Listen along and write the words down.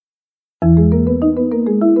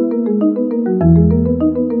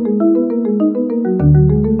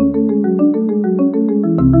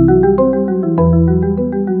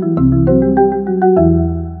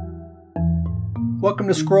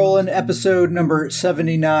to Scrollin', episode number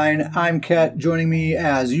 79. I'm Ket. Joining me,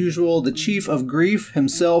 as usual, the Chief of Grief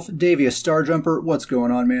himself, Davius Starjumper. What's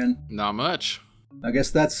going on, man? Not much. I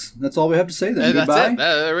guess that's all we have to say then. Hey, Goodbye. that's it.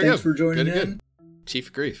 There we go. Thanks for joining in. Good. Chief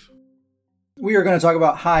of Grief. We are going to talk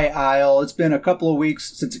about High Isle. It's been a couple of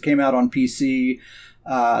weeks since it came out on PC.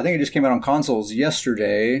 I think it just came out on consoles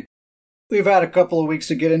yesterday. We've had a couple of weeks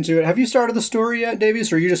to get into it. Have you started the story yet,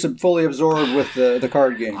 Davies, or are you just fully absorbed with the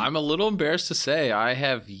card game? I'm a little embarrassed to say I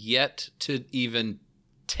have yet to even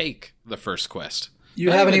take the first quest.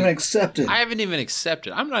 You haven't even accepted. I haven't even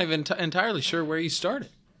accepted. I'm not even entirely sure where you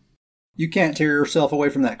started. You can't tear yourself away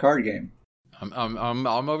from that card game.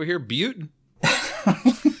 I'm over here Butin.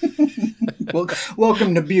 Well,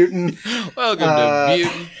 welcome to Butin. Welcome to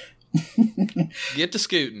Butin. Get to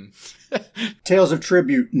scooting. Tales of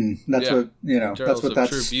Tributin. That's what you know. Tales that's what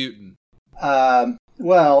that's. Tributin.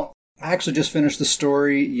 Well, I actually just finished the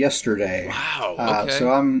story yesterday. Wow. Okay.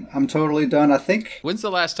 So I'm totally done. I think. When's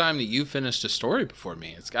the last time that you finished a story before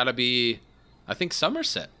me? It's got to be. I think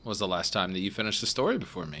Somerset was the last time that you finished a story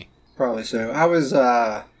before me. Probably so. I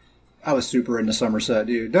was super into Somerset,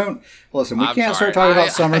 dude. Don't listen. We can't sorry. start talking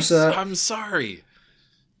about Somerset. I'm sorry.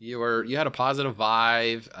 You had a positive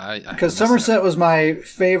vibe. Because Somerset was my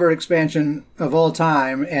favorite expansion of all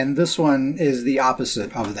time, and this one is the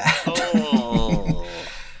opposite of that. Oh.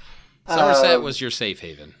 Somerset was your safe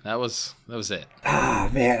haven. That was it. Ah,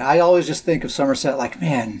 man, I always just think of Somerset like,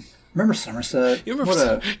 man, remember Somerset? You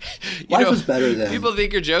remember life was better then. People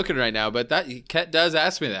think you're joking right now, but Ket does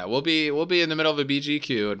ask me that. We'll be in the middle of a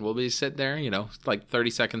BGQ, and we'll be sitting there, like 30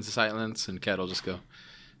 seconds of silence, and Ket will just go,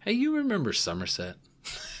 "Hey, you remember Somerset?"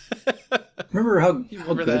 Remember how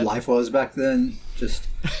good life was back then?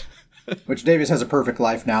 Which Davies has a perfect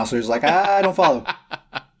life now, so he's like, I don't follow.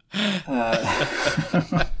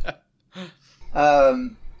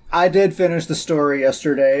 I did finish the story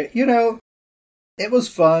yesterday. It was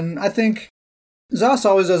fun. I think Zos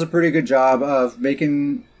always does a pretty good job of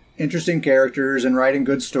making interesting characters and writing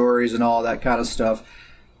good stories and all that kind of stuff.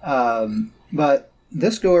 But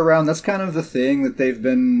this go around, that's kind of the thing that they've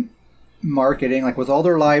been marketing, like with all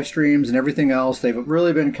their live streams and everything else. They've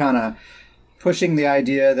really been kind of pushing the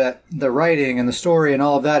idea that the writing and the story and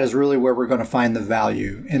all of that is really where we're going to find the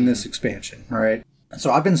value in this expansion, right?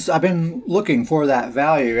 So I've been looking for that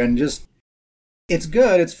value, and just it's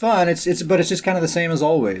good, it's fun, but it's just kind of the same as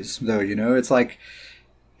always, though. It's like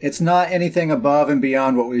it's not anything above and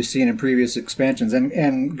beyond what we've seen in previous expansions.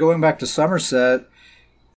 And going back to Somerset,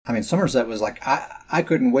 I mean, Somerset was like, I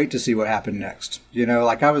couldn't wait to see what happened next. It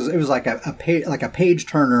was like a page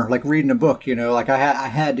turner, like reading a book. Like I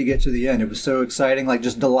had to get to the end. It was so exciting, like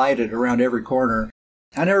just delighted around every corner.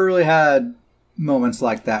 I never really had moments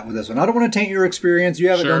like that with this one. I don't want to taint your experience. You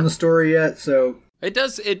haven't done the story yet, so it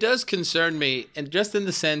does concern me, and just in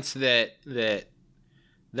the sense that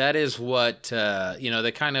is what that's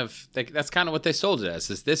kind of what they sold it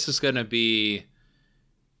as. This is going to be.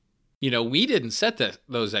 We didn't set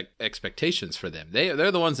those expectations for them. They're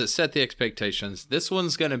the ones that set the expectations. This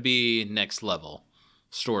one's going to be next level,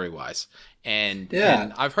 story-wise. And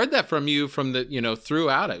I've heard that from you from the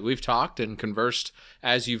throughout it. We've talked and conversed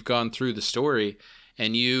as you've gone through the story,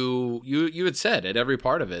 and you had said at every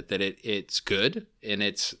part of it that it's good and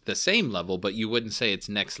it's the same level, but you wouldn't say it's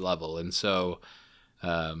next level. And so,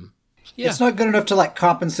 it's not good enough to like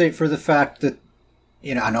compensate for the fact that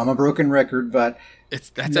I know I'm a broken record, but.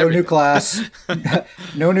 New class,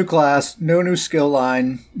 no new class, no new skill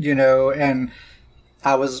line, and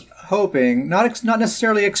I was hoping, not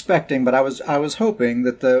necessarily expecting, but I was hoping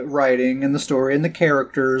that the writing and the story and the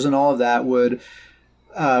characters and all of that would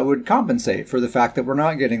compensate for the fact that we're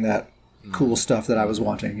not getting that cool stuff that I was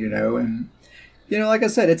wanting, and like I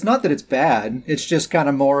said, it's not that it's bad, it's just kind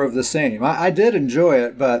of more of the same. I did enjoy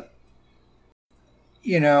it, but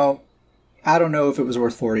I don't know if it was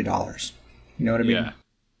worth $40. You know what I mean?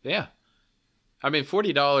 Yeah. I mean,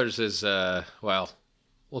 $40 is,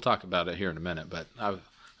 we'll talk about it here in a minute, but I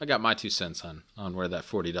got my 2 cents on where that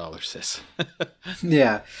 $40 is.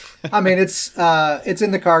 Yeah. I mean, it's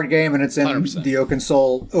in the card game, and it's in 100%. the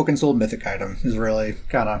Oakensoul mythic item is really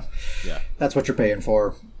kind of, that's what you're paying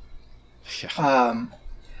for. Yeah.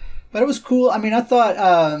 But it was cool. I mean, I thought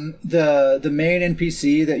the main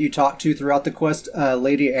NPC that you talked to throughout the quest,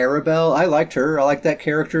 Lady Arabelle, I liked her. I like that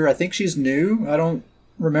character. I think she's new. I don't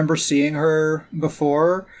remember seeing her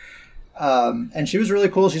before. And she was really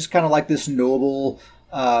cool. She's kind of like this noble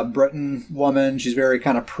Breton woman. She's very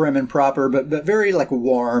kind of prim and proper, but very like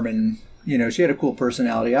warm, and she had a cool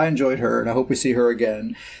personality. I enjoyed her, and I hope we see her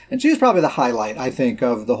again. And she was probably the highlight, I think,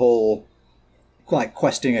 of the whole like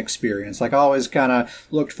questing experience. Like I always kind of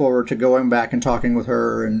looked forward to going back and talking with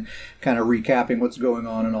her and kind of recapping what's going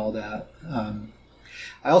on and all that.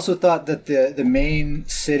 I also thought that the main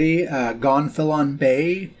city, Gonfalon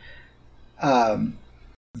Bay,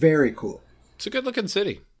 very cool. It's a good looking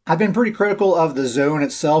city. I've been pretty critical of the zone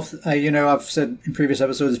itself. I've said in previous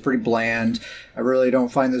episodes it's pretty bland. I really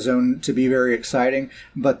don't find the zone to be very exciting.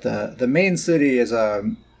 But the main city is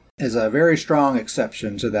a very strong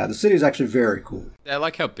exception to that. The city is actually very cool. I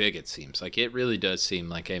like how big it seems. Like it really does seem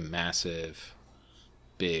like a massive,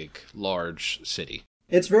 big, large city.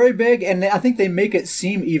 It's very big, and I think they make it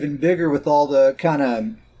seem even bigger with all the kind of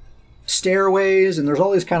stairways, and there's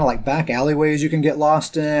all these kind of like back alleyways you can get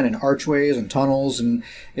lost in, and archways and tunnels, and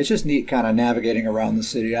it's just neat kind of navigating around the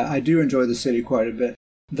city. I do enjoy the city quite a bit.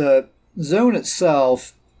 The zone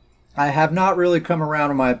itself, I have not really come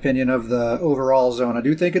around in my opinion of the overall zone. I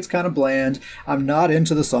do think it's kind of bland. I'm not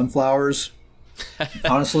into the sunflowers.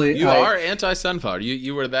 Honestly, you are anti-sunflower.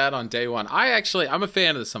 You were that on day one. I'm a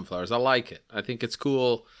fan of the sunflowers. I like it. I think it's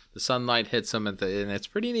cool. The sunlight hits them, and it's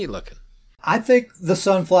pretty neat looking. I think the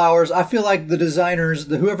sunflowers, I feel like the designers,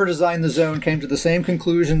 whoever designed the zone came to the same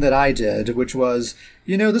conclusion that I did, which was,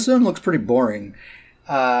 this zone looks pretty boring.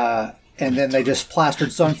 And then they just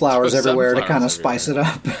plastered sunflowers everywhere to kind of spice it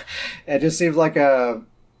up. It just seemed like a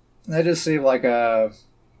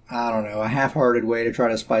I don't know, a half-hearted way to try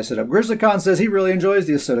to spice it up. GrizzlyCon says he really enjoys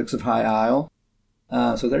the aesthetics of High Isle.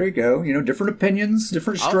 So there you go. Different opinions,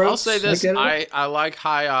 different strokes. I'll say this. I like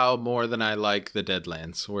High Isle more than I like the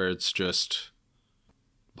Deadlands, where it's just,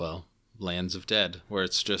 Lands of Dead, where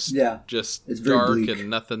it's just it's dark and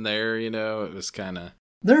nothing there, It was kind of...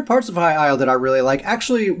 There are parts of High Isle that I really like.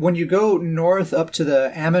 Actually, when you go north up to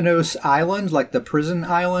the Aminos Island, like the prison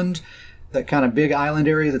island, that kind of big island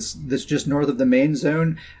area that's just north of the main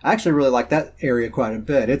zone, I actually really like that area quite a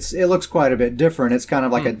bit. It looks quite a bit different. It's kind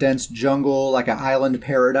of like a dense jungle, like an island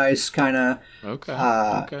paradise kind of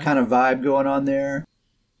kind of vibe going on there.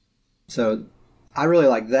 So I really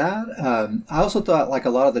like that. I also thought like a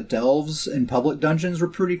lot of the delves and public dungeons were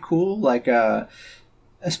pretty cool. Like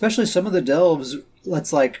especially some of the delves,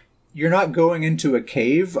 it's like you're not going into a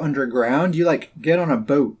cave underground. You like get on a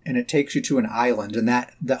boat and it takes you to an island, and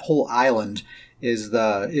that whole island is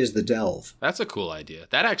the delve. That's a cool idea.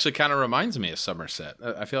 That actually kind of reminds me of Somerset.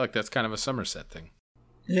 I feel like that's kind of a Somerset thing.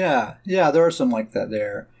 Yeah, there are some like that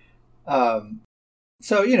there.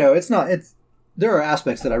 So there are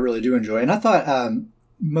aspects that I really do enjoy, and I thought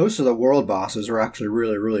most of the world bosses are actually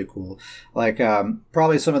really, really cool. Like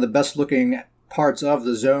probably some of the best looking parts of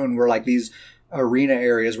the zone were like these arena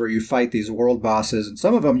areas where you fight these world bosses, and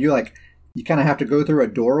some of them you kind of have to go through a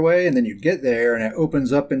doorway, and then you get there and it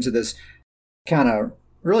opens up into this kind of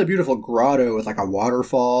really beautiful grotto with like a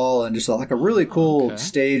waterfall and just like a really cool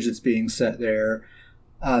stage that's being set there.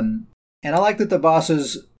 And I like that the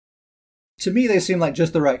bosses, to me, they seem like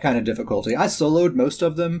just the right kind of difficulty. I soloed most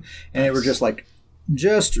of them, and they were just like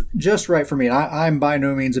just right for me. And I'm by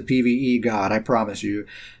no means a PvE god, I promise you.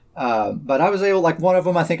 But I was able, like one of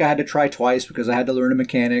them I think I had to try twice because I had to learn a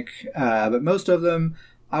mechanic. But most of them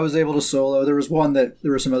I was able to solo. There was one that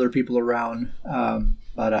there were some other people around.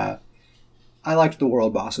 But I liked the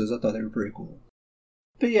world bosses. I thought they were pretty cool.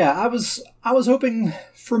 But yeah, I was hoping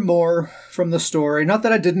for more from the story. Not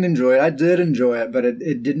that I didn't enjoy it. I did enjoy it, but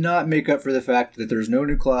it did not make up for the fact that there's no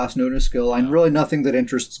new class, no new skill line, really nothing that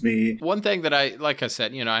interests me. One thing that like I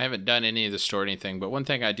said, I haven't done any of the story or anything, but one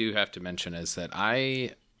thing I do have to mention is that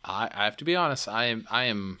I have to be honest, I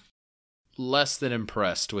am less than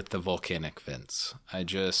impressed with the volcanic vents. I'm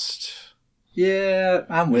with you.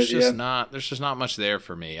 There's just not much there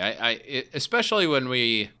for me. Especially when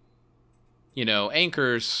we...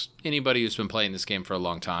 anchors, anybody who's been playing this game for a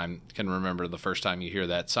long time can remember the first time you hear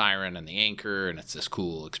that siren and the anchor, and it's this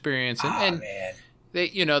cool experience. And man.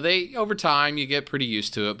 They over time you get pretty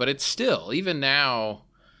used to it, but it's still, even now,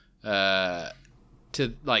 to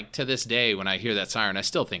this day when I hear that siren, I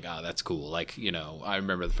still think, oh, that's cool. Like, I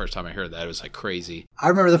remember the first time I heard that, it was like crazy. I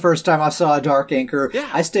remember the first time I saw a dark anchor. Yeah.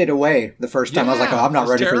 I stayed away the first time. I was like, oh, I'm not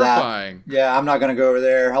ready terrifying. For that. Yeah, I'm not going to go over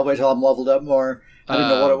there. I'll wait till I'm leveled up more. I didn't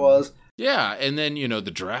know what it was. Yeah, and then,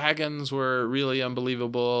 the dragons were really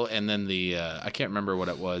unbelievable, and then the, I can't remember what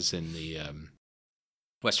it was in the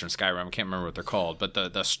Western Skyrim, I can't remember what they're called, but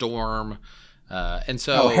the storm, and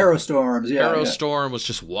so... Oh, Harrow Storms, yeah. Harrow Storm was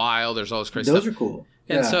just wild, there's all this crazy stuff. Those are cool.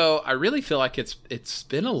 And so I really feel like it's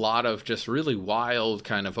been a lot of just really wild,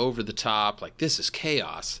 kind of over the top, like this is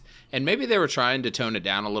chaos, and maybe they were trying to tone it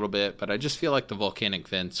down a little bit, but I just feel like the volcanic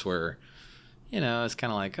vents were, it's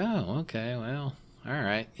kind of like, oh, okay, well... All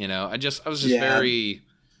right, I was just very,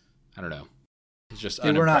 I don't know, it's just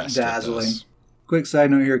they were not dazzling. Quick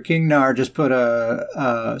side note here. King Nar just put a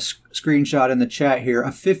screenshot in the chat here. A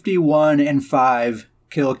 51-5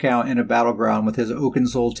 kill count in a battleground with his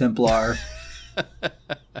Oakensoul Templar.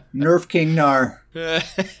 Nerf King Nar.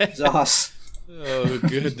 Zoss. Oh,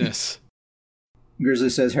 goodness. Grizzly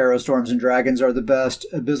says Harrow Storms and Dragons are the best.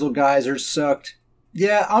 Abyssal Geysers sucked.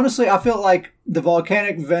 Yeah, honestly, I feel like the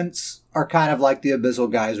volcanic vents are kind of like the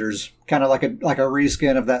Abyssal Geysers. Kind of like a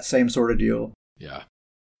reskin of that same sort of deal. Yeah.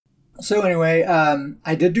 So anyway,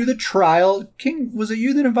 I did do the trial. King, was it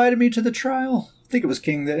you that invited me to the trial? I think it was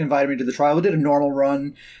King that invited me to the trial. We did a normal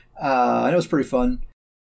run. And it was pretty fun.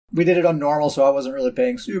 We did it on normal, so I wasn't really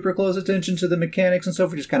paying super close attention to the mechanics and stuff.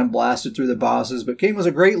 We just kind of blasted through the bosses. But King was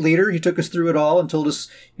a great leader. He took us through it all and told us,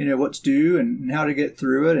 what to do and how to get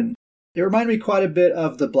through it. And it reminded me quite a bit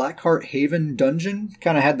of the Blackheart Haven dungeon.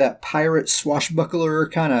 Kind of had that pirate swashbuckler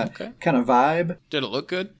kind of vibe. Did it look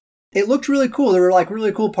good? It looked really cool. There were like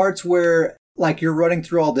really cool parts where like you're running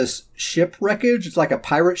through all this ship wreckage. It's like a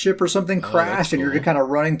pirate ship or something crashed, and you're just kind of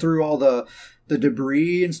running through all the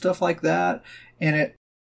debris and stuff like that. And it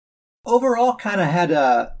overall kind of had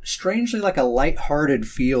a strangely like a lighthearted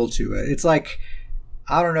feel to it. It's like,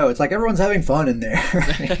 I don't know. It's like everyone's having fun in there.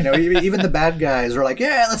 Even the bad guys are like,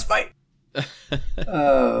 yeah, let's fight.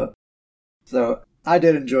 So I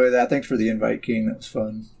did enjoy that. Thanks for the invite, King. That was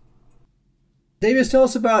fun. Davis, tell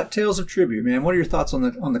us about Tales of Tribute, man. What are your thoughts on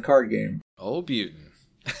the card game? Oh, Butin.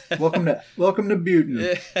 welcome to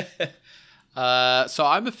Butin. So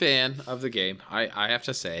I'm a fan of the game. I have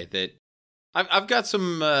to say that I've got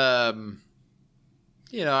some, I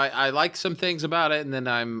like some things about it, and then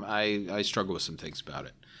I struggle with some things about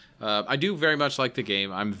it. I do very much like the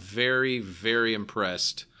game. I'm very, very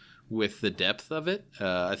impressed with the depth of it.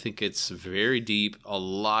 I think it's very deep, a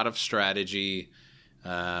lot of strategy.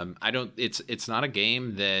 It's not a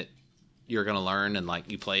game that you're going to learn and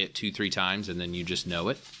like you play it 2-3 times and then you just know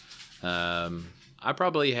it. I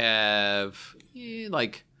probably have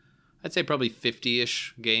I'd say probably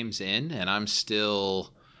 50-ish games in, and I'm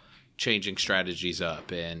still changing strategies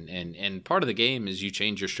up. And part of the game is you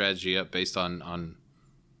change your strategy up based on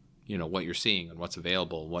what you're seeing and what's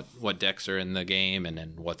available, what decks are in the game, and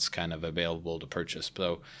then what's kind of available to purchase.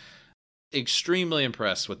 So extremely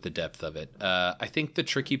impressed with the depth of it. I think the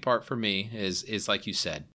tricky part for me is like you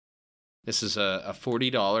said, this is a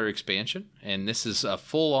 $40 expansion, and this is a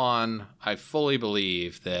full-on, I fully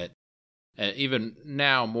believe that even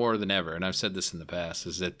now more than ever, and I've said this in the past,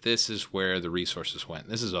 is that this is where the resources went.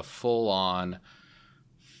 This is a full-on,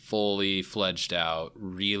 fully fledged out,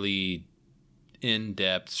 really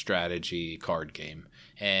in-depth strategy card game.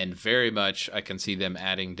 And very much I can see them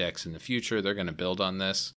adding decks in the future. They're going to build on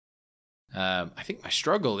this. I think my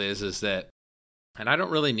struggle is that, and I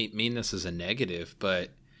don't really mean this as a negative,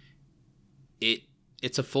 but it's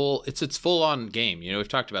its full-on game. We've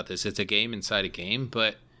talked about this. It's a game inside a game,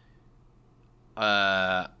 but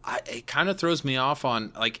it kind of throws me off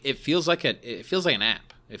on, like, it feels like an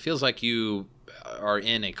app. It feels like you are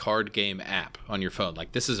in a card game app on your phone.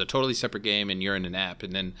 Like, this is a totally separate game and you're in an app,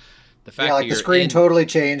 and then the fact that the screen totally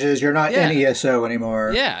changes. You're not in ESO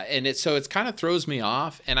anymore. Yeah, and it kind of throws me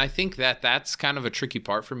off, and I think that's kind of a tricky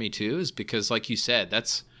part for me too, is because, like you said,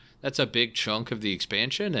 that's a big chunk of the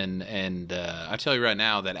expansion, and I tell you right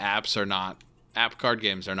now that app card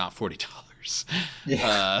games are not $40.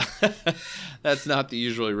 Yeah. That's not the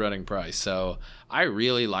usually running price. So I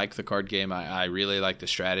really like the card game. I really like the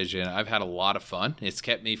strategy, and I've had a lot of fun. It's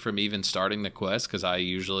kept me from even starting the quest, because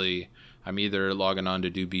I'm either logging on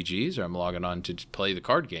to do BGs or I'm logging on to play the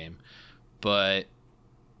card game. But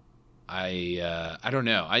I don't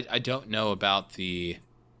know. I don't know about the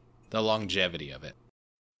longevity of it.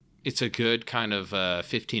 It's a good kind of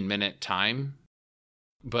 15-minute time,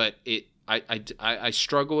 but I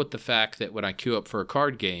struggle with the fact that when I queue up for a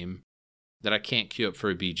card game, that I can't queue up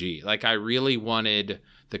for a BG. Like, I really wanted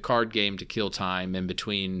the card game to kill time in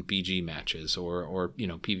between BG matches or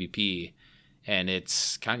PvP, and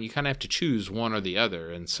it's you kind of have to choose one or the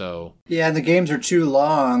other, and so and the games are too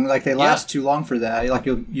long. Like, they last too long for that. Like,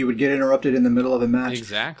 you would get interrupted in the middle of a match.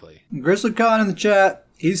 Exactly. Grizzly Khan in the chat.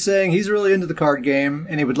 He's saying he's really into the card game,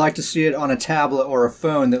 and he would like to see it on a tablet or a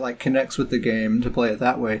phone that like connects with the game to play it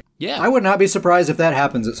that way. Yeah, I would not be surprised if that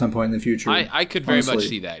happens at some point in the future. I could very much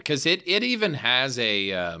see that, because it even has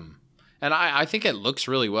a, and I think it looks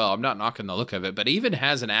really well. I'm not knocking the look of it, but it even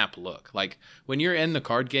has an app look. Like, when you're in the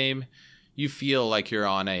card game, you feel like you're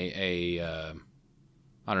on a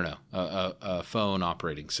phone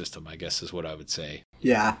operating system, I guess is what I would say.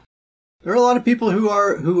 Yeah. There are a lot of people who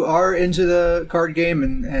are into the card game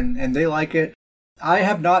and they like it. I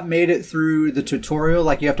have not made it through the tutorial.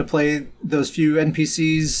 Like, you have to play those few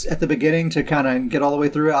NPCs at the beginning to kind of get all the way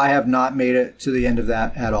through it. I have not made it to the end of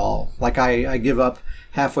that at all. Like, I give up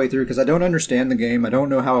halfway through because I don't understand the game. I don't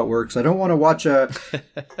know how it works. I don't want to watch a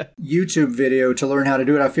YouTube video to learn how to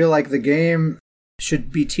do it. I feel like the game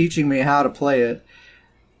should be teaching me how to play it.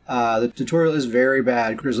 The tutorial is very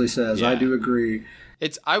bad, Grizzly says. Yeah. I do agree.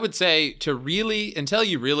 I would say to really, until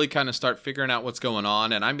you really kind of start figuring out what's going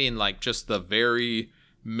on, and I mean like just the very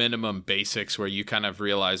minimum basics where you kind of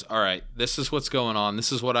realize, all right, this is what's going on,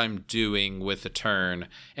 this is what I'm doing with the turn,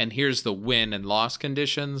 and here's the win and loss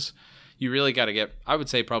conditions. You really got to get, I would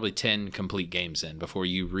say, probably 10 complete games in before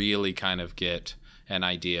you really kind of get an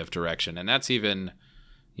idea of direction. And that's even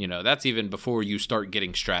before you start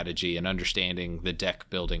getting strategy and understanding the deck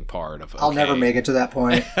building part of, okay. I'll never make it to that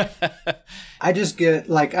point. I just get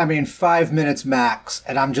 5 minutes max,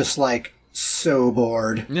 and I'm just like so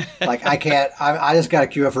bored. Like, I can't, I just got to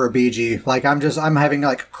queue up for a BG. Like, I'm having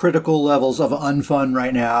like critical levels of unfun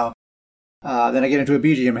right now. Then I get into a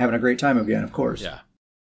BG, I'm having a great time again, of course. Yeah.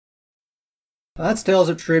 That's Tales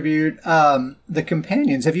of Tribute. The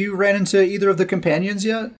companions. Have you ran into either of the companions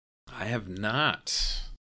yet? I have not.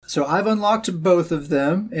 So I've unlocked both of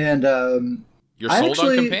them, and you're sold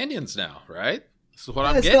on companions now, right? This is what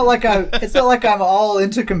I'm getting. It's not like I'm all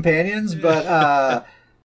into companions, but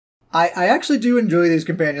I actually do enjoy these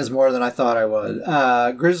companions more than I thought I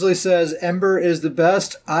would. Grizzly says Ember is the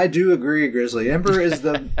best. I do agree, Grizzly. Ember is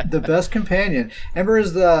the best companion. Ember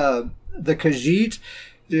is the Khajiit.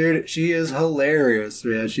 Dude, she is hilarious,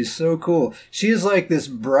 man. She's so cool. She is like this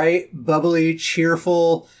bright, bubbly,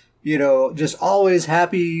 cheerful, just always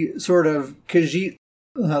happy sort of Khajiit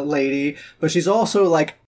lady, but she's also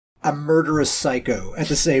like a murderous psycho at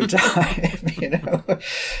the same time,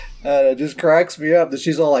 it just cracks me up that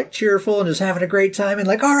she's all like cheerful and just having a great time and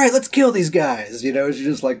like, all right, let's kill these guys. She's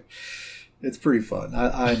just like, it's pretty fun.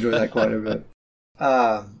 I enjoy that quite a bit.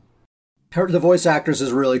 The voice actress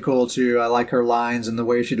is really cool too. I like her lines and the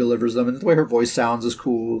way she delivers them, and the way her voice sounds is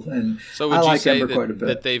cool. And so would you say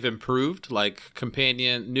that they've improved, like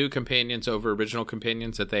new companions over original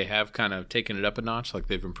companions, that they have kind of taken it up a notch, like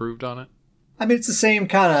they've improved on it? I mean, it's the same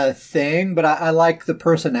kind of thing, but I like the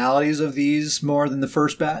personalities of these more than the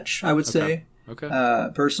first batch, I would say. Okay.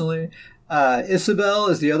 Personally. Isabel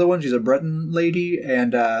is the other one. She's a Breton lady,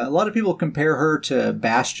 and a lot of people compare her to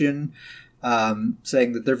Bastion,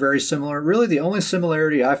 saying that they're very similar. Really, the only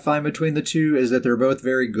similarity I find between the two is that they're both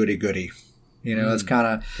very goody-goody. That's kind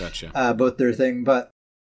of gotcha. Both their thing. But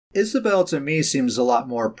Isabel, to me, seems a lot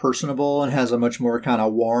more personable and has a much more kind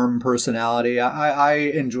of warm personality. I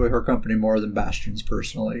enjoy her company more than Bastion's,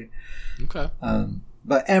 personally. Okay.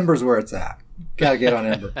 But Ember's where it's at. Gotta get on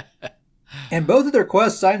Ember. And both of their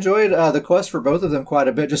quests, I enjoyed the quest for both of them quite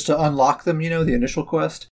a bit, just to unlock them, the initial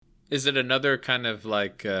quest. Is it another kind of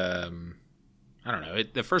like... I don't know.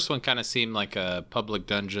 The first one kind of seemed like a public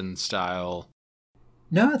dungeon style.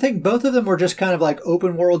 No, I think both of them were just kind of like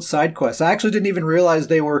open world side quests. I actually didn't even realize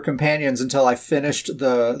they were companions until I finished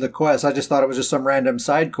the quest. I just thought it was just some random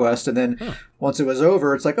side quest, and then once it was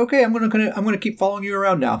over, it's like, okay, I'm gonna keep following you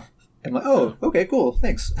around now. I'm like, oh, okay, cool,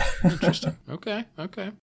 thanks. Interesting. Okay.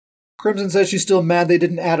 Crimson says she's still mad they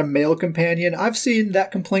didn't add a male companion. I've seen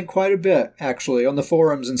that complaint quite a bit, actually, on the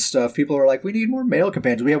forums and stuff. People are like, we need more male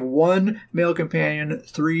companions. We have 1 male companion,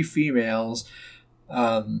 3 females.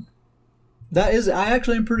 I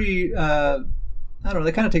actually am pretty, I don't know,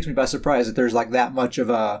 that kind of takes me by surprise that there's like that much of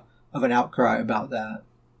an outcry about that.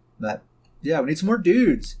 But, yeah, we need some more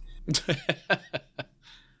dudes.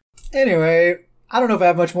 Anyway, I don't know if I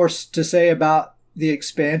have much more to say about the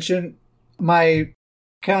expansion. My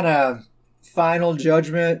kind of final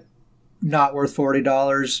judgment, not worth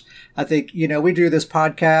 $40. I think, we do this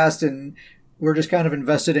podcast and we're just kind of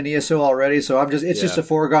invested in ESO already, so it's just a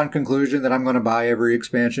foregone conclusion that I'm going to buy every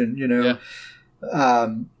expansion, Yeah.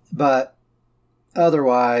 But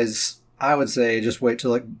otherwise, I would say just wait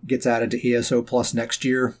till it gets added to ESO Plus next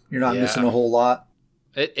year. You're not missing a whole lot.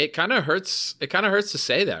 It kind of hurts. It kind of hurts to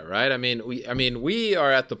say that, right? I mean, we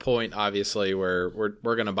are at the point, obviously, where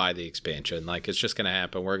we're gonna buy the expansion. Like, it's just gonna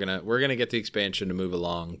happen. We're gonna get the expansion to move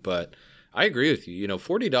along. But I agree with you.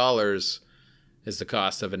 $40 is the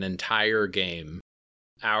cost of an entire game.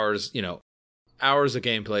 Hours of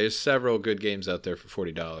gameplay. There's several good games out there for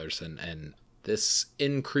 $40, and this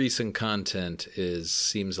increase in content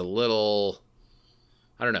seems a little.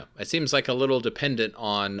 I don't know. It seems like a little dependent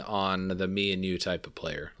on the me and you type of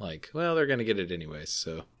player. Like, well, they're going to get it anyways,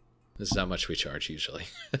 so this is how much we charge usually.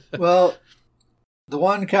 Well, The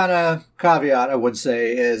one kind of caveat I would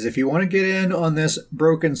say is if you want to get in on this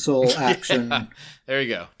Broken Soul action. Yeah, there you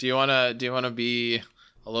go. Do you wanna be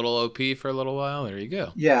a little OP for a little while? There you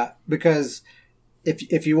go. Yeah, because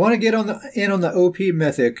if you want to get in on the OP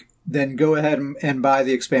Mythic, then go ahead and buy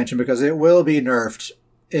the expansion because it will be nerfed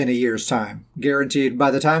in a year's time. Guaranteed. By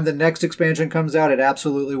the time the next expansion comes out, it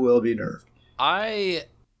absolutely will be nerfed. I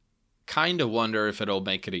kind of wonder if it'll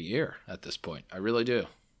make it a year at this point. I really do.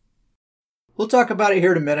 We'll talk about it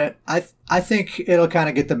here in a minute. I think it'll kind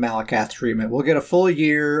of get the Malakath treatment. We'll get a full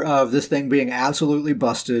year of this thing being absolutely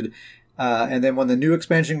busted. And then when the new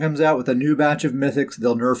expansion comes out with a new batch of mythics,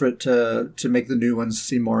 they'll nerf it to make the new ones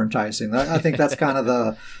seem more enticing. I think that's kind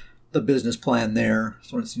of the business plan there.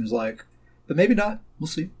 That's what it seems like. But maybe not. We'll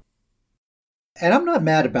see. And I'm not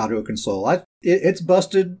mad about Oaken Soul. It's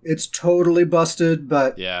busted. It's totally busted.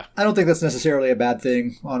 But yeah, I don't think that's necessarily a bad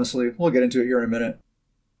thing, honestly. We'll get into it here in a minute.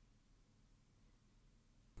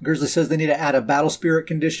 Grizzly says they need to add a battle spirit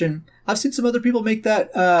condition. I've seen some other people make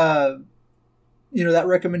that that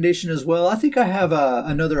recommendation as well. I think I have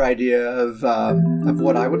another idea of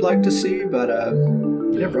what I would like to see, but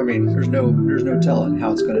there's no telling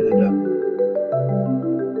how it's going to end up.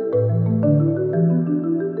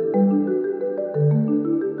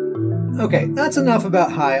 Okay, that's enough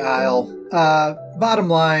about High Isle. Bottom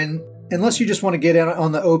line, unless you just want to get in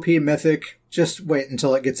on the OP Mythic, just wait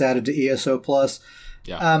until it gets added to ESO Plus.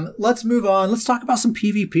 Yeah. Let's move on. Let's talk about some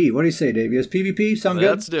PvP. What do you say, Davey? Does PvP sound good?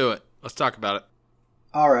 Let's do it. Let's talk about it.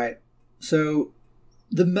 All right. So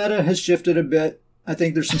the meta has shifted a bit. I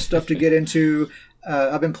think there's some stuff to get into.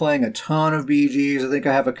 I've been playing a ton of BGs. I think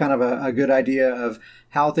I have a kind of a good idea of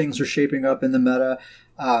how things are shaping up in the meta.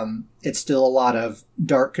 It's still a lot of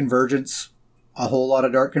Dark Convergence, a whole lot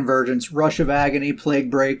of Dark Convergence, Rush of Agony, Plague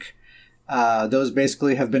Break. Those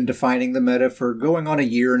basically have been defining the meta for going on a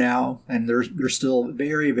year now, and they're still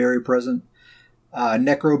very, very present.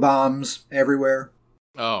 Necro Bombs everywhere.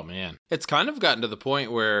 Oh, man. It's kind of gotten to the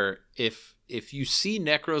point where if you see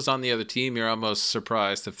Necros on the other team, you're almost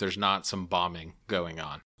surprised if there's not some bombing going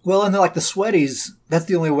on. Well, and like the Sweaties, that's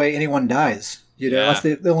the only way anyone dies. That's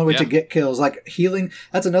the only way to get kills. Like healing,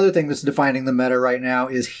 that's another thing that's defining the meta right now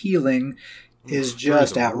is healing is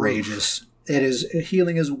just outrageous.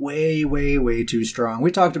 Healing is way, way, way too strong.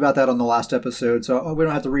 We talked about that on the last episode, so we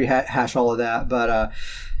don't have to rehash all of that. But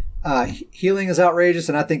healing is outrageous,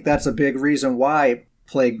 and I think that's a big reason why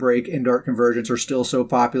Plague Break and Dark Convergence are still so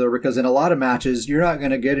popular, because in a lot of matches, you're not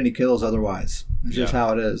going to get any kills otherwise. It's just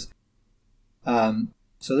how it is.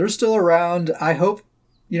 So they're still around. I hope,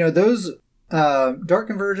 those Dark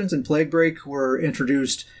Convergence and Plague Break were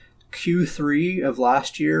introduced Q3 of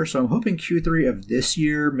last year, so I'm hoping Q3 of this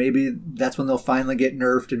year, maybe that's when they'll finally get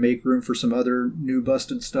nerfed and make room for some other new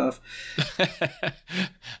busted stuff.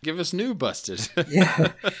 Give us new busted.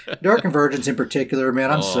 Yeah. Dark Convergence in particular,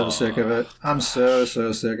 man, I'm so sick of it. I'm so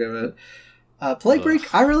sick of it. Plague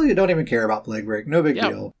Break, I really don't even care about Plague Break. No big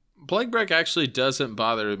deal. Plague Break actually doesn't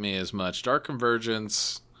bother me as much. Dark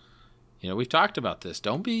Convergence, we've talked about this.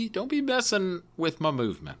 Don't be messing with my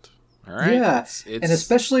movement. All right. Yeah, and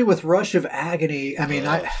especially with Rush of Agony. I mean,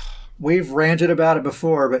 we've ranted about it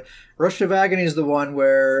before, but Rush of Agony is the one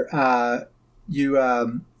where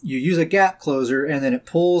you use a gap closer, and then it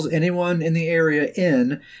pulls anyone in the area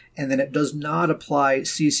in, and then it does not apply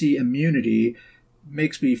CC immunity.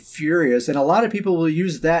 Makes me furious. And a lot of people will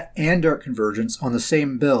use that and Dark Convergence on the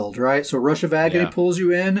same build, right? So Rush of Agony pulls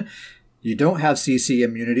you in. You don't have CC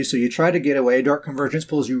immunity, so you try to get away. Dark Convergence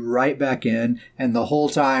pulls you right back in, and the whole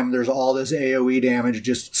time there's all this AoE damage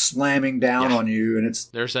just slamming down on you, and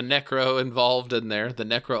there's a Necro involved in there. The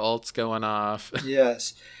Necro ult's going off.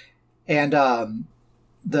 Yes. And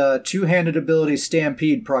the two-handed ability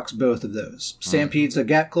Stampede procs both of those. Stampede's a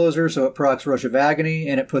gap closer, so it procs Rush of Agony,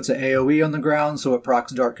 and it puts an AoE on the ground, so it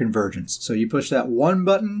procs Dark Convergence. So you push that one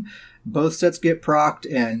button, both sets get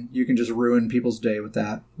procced, and you can just ruin people's day with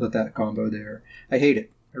that combo there. I hate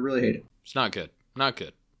it. I really hate it. It's not good. Not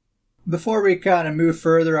good. Before we kind of move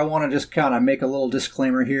further, I want to just kind of make a little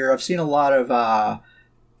disclaimer here. I've seen a lot of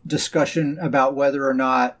discussion about whether or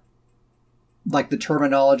not like the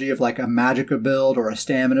terminology of like a Magicka build or a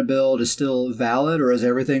Stamina build is still valid, or is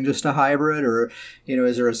everything just a hybrid, or,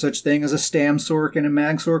 is there a such thing as a Stam Sork and a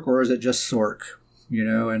Mag Sork, or is it just Sork,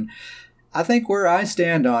 and I think where I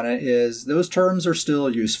stand on it is those terms are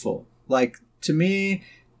still useful. Like, to me,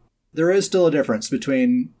 there is still a difference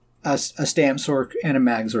between a Stam Sork and a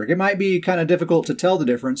Mag Sork. It might be kind of difficult to tell the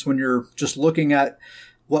difference when you're just looking at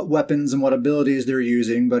what weapons and what abilities they're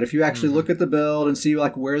using, but if you actually look at the build and see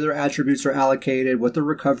like where their attributes are allocated, what their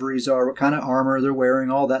recoveries are, what kind of armor they're wearing,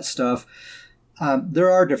 all that stuff, there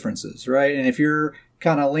are differences, right? And if you're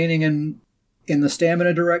kind of leaning in the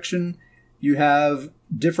stamina direction, you have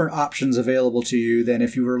different options available to you than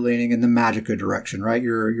if you were leaning in the magicka direction, right?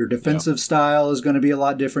 Your defensive style is going to be a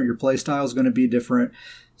lot different. Your play style is going to be different.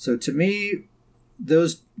 So to me,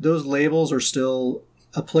 those labels are still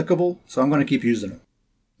applicable. So I'm going to keep using them.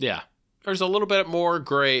 Yeah. There's a little bit more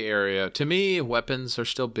gray area. To me, weapons are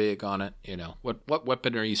still big on it. What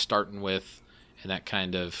weapon are you starting with? And that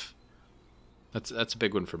kind of that's a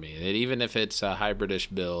big one for me. And even if it's a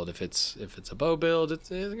hybridish build, if it's a bow build, it's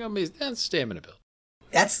gonna be a stamina build.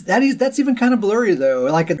 That's even kind of blurry though.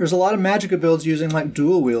 Like there's a lot of magicka builds using like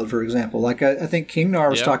dual wield, for example. Like I think Kingnar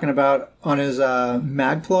was talking about on his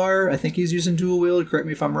Magplar. I think he's using dual wield. Correct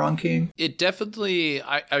me if I'm wrong, King. It definitely.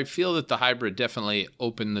 I feel that the hybrid definitely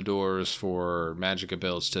opened the doors for magicka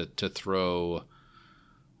builds to throw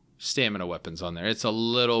stamina weapons on there. It's a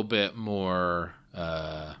little bit more.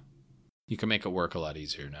 You can make it work a lot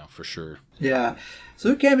easier now, for sure. Yeah.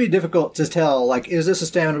 So it can be difficult to tell, like, is this a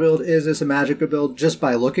stamina build? Is this a magicka build? Just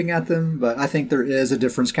by looking at them. But I think there is a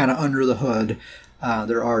difference kind of under the hood.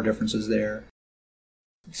 There are differences there.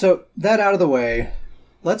 So that out of the way,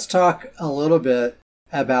 let's talk a little bit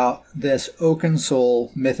about this Oaken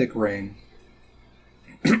Soul Mythic Ring.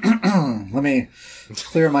 Let me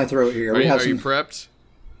clear my throat here. Are you prepped?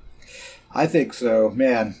 I think so.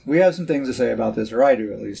 Man, we have some things to say about this, or I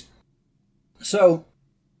do at least. So,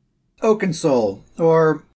 Oaken Soul,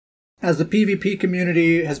 or as the PvP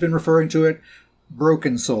community has been referring to it,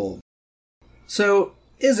 Broken Soul. So,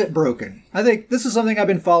 is it broken? I think this is something I've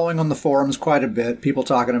been following on the forums quite a bit, people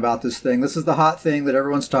talking about this thing. This is the hot thing that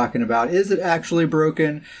everyone's talking about. Is it actually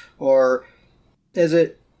broken, or is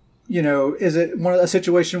it a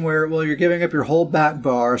situation where, well, you're giving up your whole back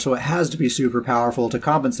bar, so it has to be super powerful to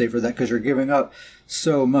compensate for that because you're giving up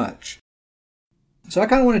so much. So I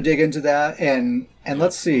kind of want to dig into that and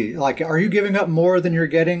let's see, like, are you giving up more than you're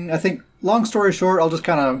getting? I think, long story short, I'll just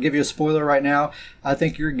kind of give you a spoiler right now. I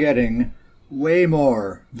think you're getting way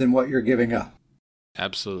more than what you're giving up.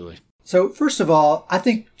 Absolutely. So first of all, I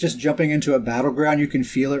think just jumping into a battleground, you can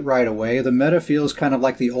feel it right away. The meta feels kind of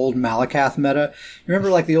like the old Malakath meta. You remember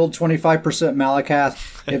like the old 25%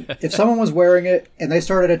 Malakath? If someone was wearing it and they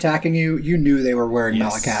started attacking you, you knew they were wearing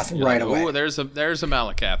Malakath right away. Oh, there's a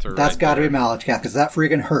Malakath. That's got to be Malakath because that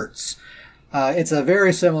freaking hurts. It's a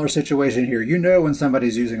very similar situation here. You know when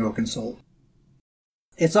somebody's using Oaken Soul.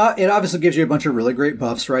 It obviously gives you a bunch of really great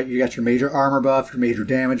buffs, right? You got your major armor buff, your major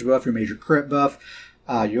damage buff, your major crit buff.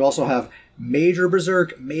 You also have major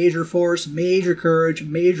berserk, major force, major courage,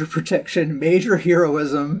 major protection, major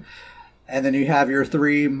heroism, and then you have your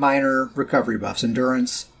 3 minor recovery buffs: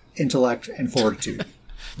 endurance, intellect, and fortitude.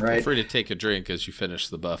 Right? Feel free to take a drink as you finish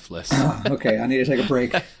the buff list. Okay, I need to take a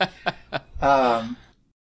break.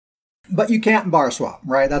 But you can't bar swap,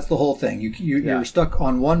 right? That's the whole thing. You're stuck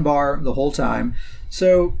on one bar the whole time.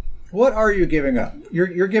 So what are you giving up?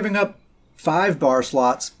 You're giving up 5 bar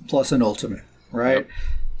slots plus an ultimate. Right? Yep.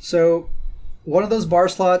 So one of those bar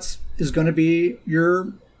slots is going to be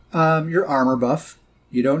your armor buff.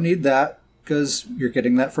 You don't need that because you're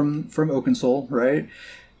getting that from Oaken Soul, right?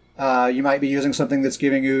 You might be using something that's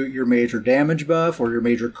giving you your major damage buff or your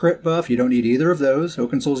major crit buff. You don't need either of those.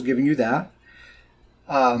 Oaken Soul's giving you that.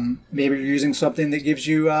 Maybe you're using something that gives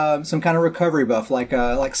you some kind of recovery buff, like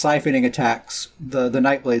siphoning attacks, the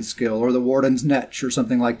Nightblade skill, or the Warden's Netch, or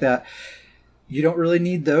something like that. You don't really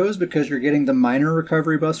need those because you're getting the minor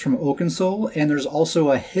recovery buffs from Oaken Soul, and there's also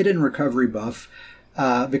a hidden recovery buff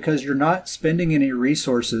because you're not spending any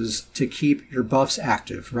resources to keep your buffs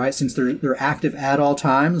active, right? Since they're active at all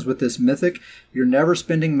times with this mythic, you're never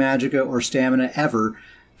spending magicka or stamina ever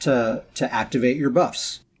to activate your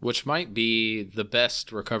buffs. Which might be the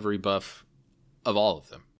best recovery buff of all of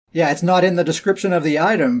them. Yeah, it's not in the description of the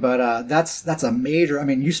item, but that's a major... I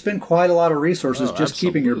mean, you spend quite a lot of resources just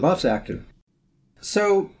keeping your buffs active.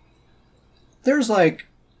 So there's like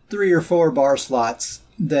 3 or 4 bar slots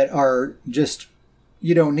that are just,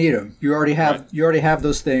 you don't need them. You already have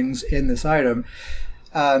those things in this item.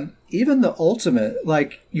 Even the ultimate,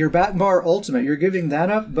 like your back bar ultimate, you're giving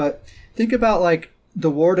that up. But think about like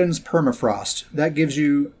the Warden's Permafrost. That gives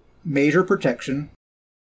you major protection.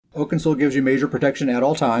 Oaken Soul gives you major protection at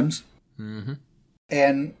all times. Mm-hmm.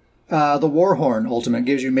 And the Warhorn ultimate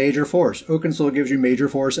gives you major force. Oaken Soul gives you major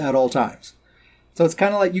force at all times. So it's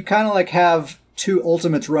kind of like you have 2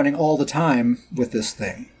 ultimates running all the time with this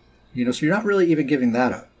thing. So you're not really even giving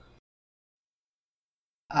that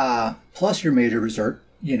up. Plus your major berserk,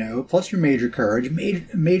 plus your major courage,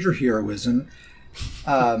 major heroism.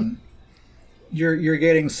 You're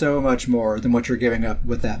getting so much more than what you're giving up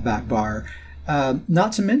with that back bar.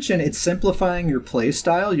 Not to mention, it's simplifying your play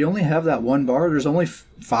style. You only have that one bar. There's only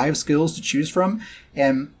 5 skills to choose from,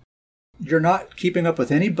 and you're not keeping up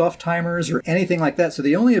with any buff timers or anything like that. So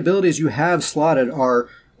the only abilities you have slotted are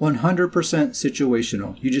 100%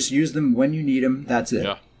 situational. You just use them when you need them. That's it.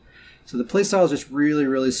 Yeah. So the playstyle is just really,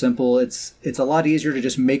 really simple. It's a lot easier to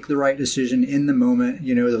just make the right decision in the moment.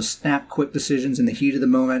 You know, those snap, quick decisions in the heat of the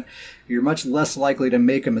moment. You're much less likely to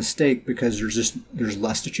make a mistake because there's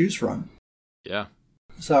less to choose from. Yeah.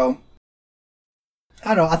 So,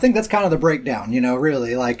 I don't know. I think that's kind of the breakdown, you know,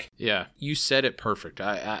 really. Like, yeah, you said it perfect.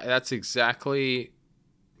 I that's exactly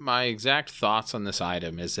my exact thoughts on this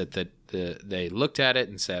item is that they looked at it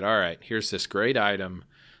and said, all right, here's this great item.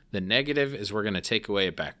 The negative is we're going to take away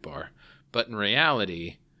a back bar. But in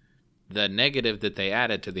reality, the negative that they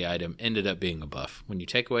added to the item ended up being a buff. When you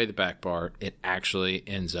take away the back bar, it actually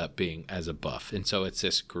ends up being as a buff. And so it's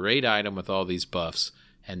this great item with all these buffs,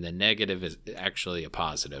 and the negative is actually a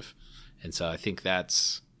positive. And so I think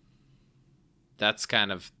that's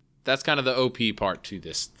kind of the OP part to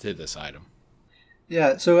this item.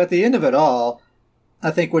 Yeah, so at the end of it all,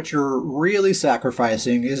 I think what you're really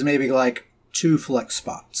sacrificing is maybe like 2 flex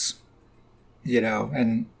spots, you know,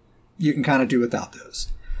 and you can kind of do without those.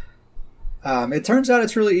 It turns out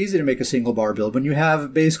it's really easy to make a single bar build when you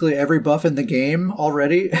have basically every buff in the game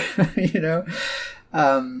already, you know.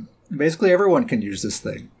 Basically everyone can use this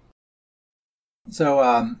thing.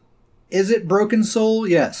 So, is it Broken Soul?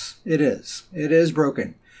 Yes, it is. It is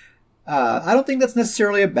broken. I don't think that's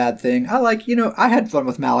necessarily a bad thing. I had fun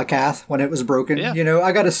with Malakath when it was broken. Yeah. You know,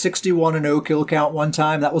 I got a 61-0 kill count one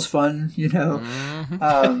time. That was fun, you know.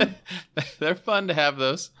 Mm-hmm. They're fun to have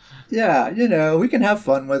those. Yeah, you know, we can have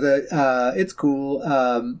fun with it. It's cool.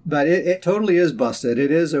 But it totally is busted.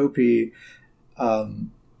 It is OP.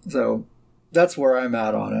 So that's where I'm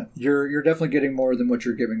at on it. You're definitely getting more than what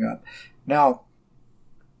you're giving up. Now,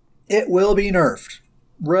 it will be nerfed.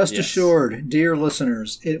 Rest assured, dear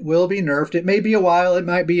listeners, it will be nerfed. It may be a while. It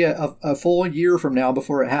might be a full year from now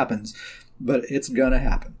before it happens, but it's going to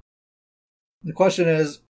happen. The question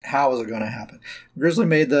is, how is it going to happen? Grizzly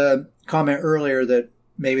made the comment earlier that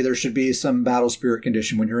maybe there should be some battle spirit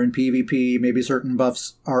condition when you're in PvP. Maybe certain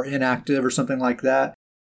buffs are inactive or something like that.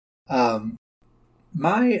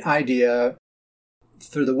 My idea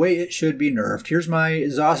for the way it should be nerfed, here's my,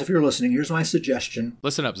 Zos, if you're listening, here's my suggestion.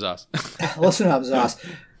 Listen up, Zos. Listen up,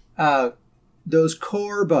 Zos. Those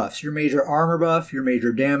core buffs, your major armor buff, your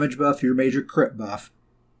major damage buff, your major crit buff,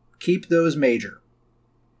 keep those major.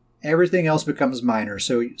 Everything else becomes minor.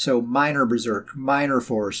 So minor berserk, minor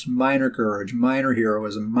force, minor courage, minor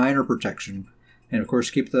heroism, minor protection, and of course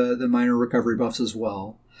keep the minor recovery buffs as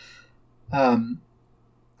well.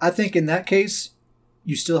 I think in that case,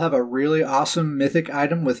 you still have a really awesome mythic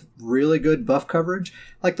item with really good buff coverage.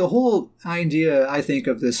 Like, the whole idea, I think,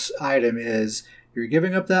 of this item is you're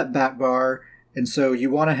giving up that back bar, and so you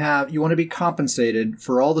want to be compensated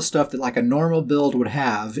for all the stuff that like a normal build would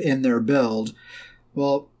have in their build.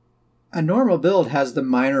 Well, a normal build has the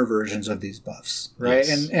minor versions of these buffs, right?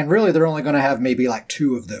 Yes. And really they're only going to have maybe like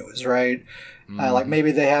 2 of those, right? Mm-hmm. Like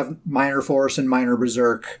maybe they have minor force and minor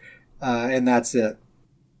berserk, and that's it.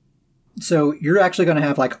 So you're actually going to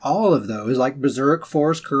have like all of those, like berserk,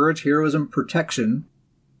 force, courage, heroism, protection,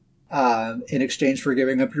 in exchange for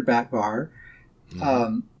giving up your back bar.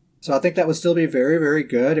 Mm-hmm. So I think that would still be very, very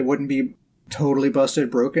good. It wouldn't be totally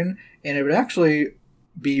busted broken, and it would actually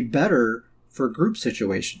be better for group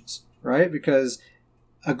situations, right? Because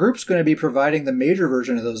a group's going to be providing the major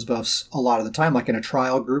version of those buffs a lot of the time, like in a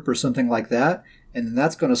trial group or something like that, and then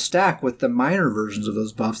that's going to stack with the minor versions of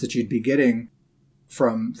those buffs that you'd be getting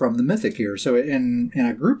from the mythic here. So in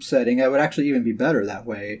a group setting, it would actually even be better that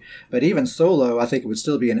way. But even solo, I think it would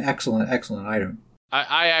still be an excellent, excellent item.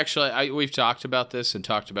 We've talked about this and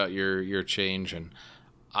talked about your change, and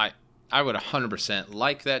I would 100%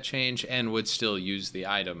 like that change and would still use the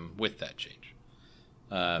item with that change.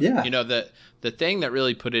 Yeah. You know, the thing that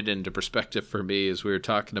really put it into perspective for me is we were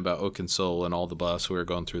talking about Oaken Soul and all the buffs. We were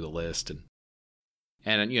going through the list,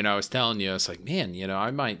 and you know, I was telling you, I was like, man, you know, I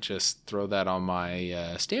might just throw that on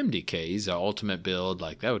my Stam DK. He's an ultimate build.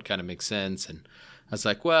 Like, that would kind of make sense. And I was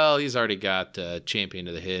like, well, he's already got Champion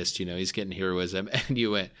of the Hist. You know, he's getting heroism. And you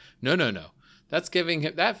went, no. That's giving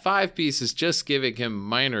him, that 5-piece is just giving him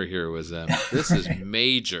minor heroism. This is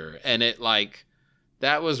major. And it like,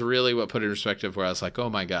 that was really what put it in perspective, where I was like, oh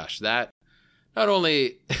my gosh, that not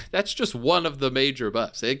only, that's just one of the major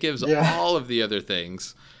buffs. It gives all of the other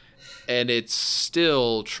things. And it's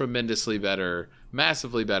still tremendously better,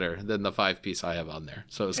 massively better than the 5-piece I have on there.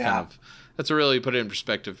 So it's kind of, that's really put it in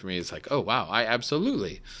perspective for me. It's like, oh wow, I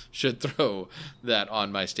absolutely should throw that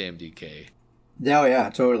on my Stam DK. Oh, yeah,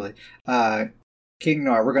 totally.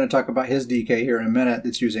 Kingnar, we're going to talk about his DK here in a minute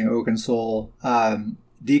that's using Oaken Soul.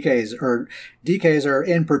 DKs are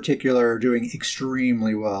in particular doing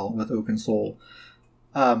extremely well with Oaken Soul.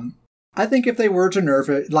 I think if they were to nerf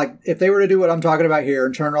it, like if they were to do what I'm talking about here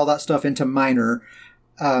and turn all that stuff into minor,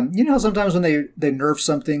 sometimes when they nerf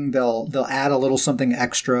something, they'll add a little something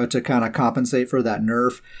extra to kind of compensate for that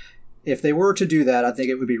nerf. If they were to do that, I think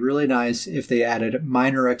it would be really nice if they added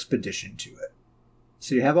minor expedition to it.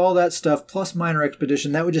 So you have all that stuff plus minor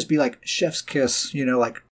expedition. That would just be like chef's kiss,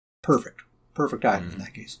 like perfect item in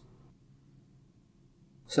that case.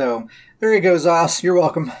 So there you go, Zos. You're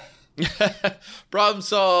welcome. Problem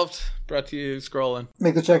solved. Brought to you Scrolling.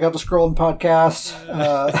 Make the check out the Scrolling podcast.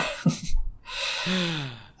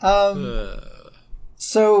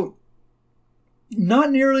 So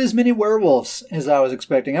not nearly as many werewolves as I was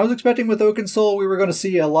expecting. I was expecting with Oaken Soul we were going to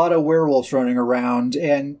see a lot of werewolves running around,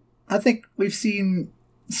 and I think we've seen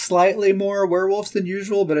slightly more werewolves than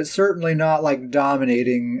usual, but it's certainly not like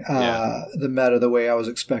dominating the meta the way I was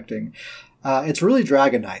expecting. It's really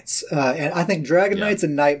Dragon Knights. And I think Dragon Knights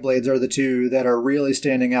and Nightblades are the two that are really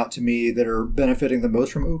standing out to me that are benefiting the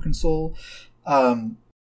most from Oaken Soul.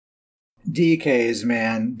 DKs,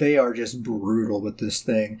 man, they are just brutal with this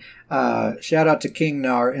thing. Shout out to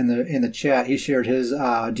Kingnar in the chat. He shared his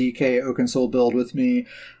DK Oaken Soul build with me.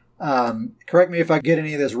 Correct me if I get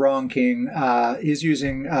any of this wrong, King. He's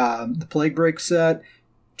using the Plague Break set,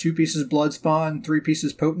 2 pieces Bloodspawn, 3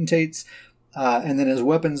 pieces Potentates, and then his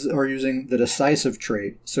weapons are using the Decisive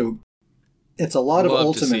trait. So it's a lot of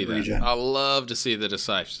ultimate regen. I love to see the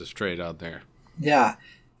Decisive trait out there. Yeah.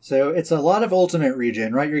 So it's a lot of ultimate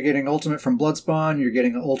regen, right? You're getting ultimate from Bloodspawn, you're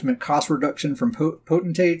getting an ultimate cost reduction from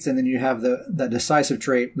Potentates, and then you have the Decisive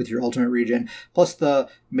trait with your ultimate regen, plus the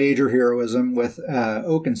major heroism with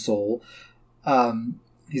Oaken Soul. I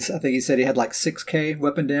think he said he had like 6k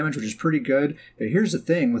weapon damage, which is pretty good. But here's the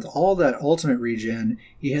thing, with all that ultimate regen,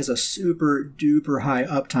 he has a super duper high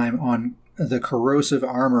uptime on the Corrosive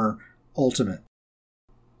Armor ultimate.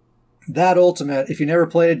 That ultimate, if you never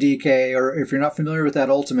played a DK, or if you're not familiar with that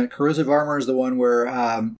ultimate, Corrosive Armor is the one where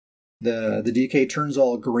the DK turns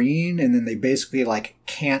all green, and then they basically like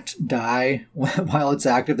can't die while it's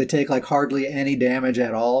active. They take like hardly any damage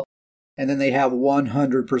at all, and then they have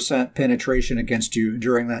 100% penetration against you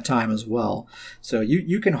during that time as well. So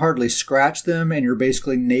you can hardly scratch them, and you're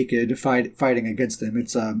basically naked fighting against them.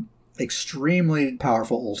 It's extremely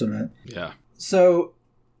powerful ultimate. Yeah. So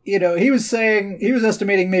he was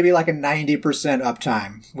estimating maybe like a 90%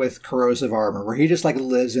 uptime with Corrosive Armor, where he just like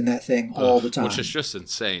lives in that thing all the time. Which is just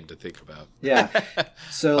insane to think about. Yeah.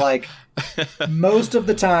 So like most of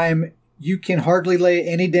the time, you can hardly lay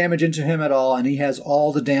any damage into him at all, and he has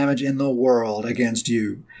all the damage in the world against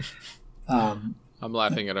you. I'm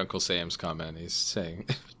laughing at Uncle Sam's comment. He's saying,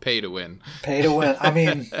 pay to win. Pay to win. I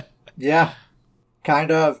mean, yeah, kind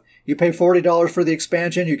of. You pay $40 for the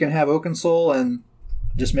expansion, you can have Oaken Soul and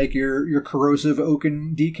just make your corrosive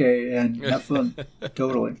Oaken DK and have fun.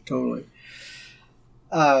 Totally.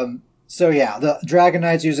 So yeah, the Dragon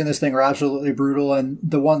Knights using this thing are absolutely brutal, and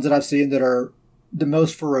the ones that I've seen that are the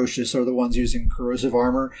most ferocious are the ones using Corrosive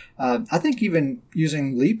Armor. I think even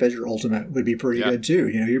using Leap as your ultimate would be pretty good too.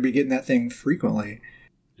 You'd be getting that thing frequently.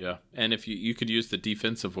 Yeah, and if you could use the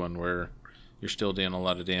defensive one where you're still doing a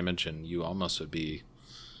lot of damage, and you almost would be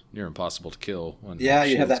near impossible to kill. You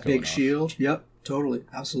have that big shield. Yep, totally,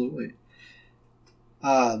 absolutely.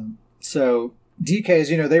 So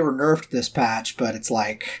DKs, they were nerfed this patch, but it's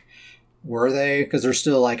like, were they? Because they're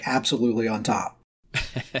still like absolutely on top.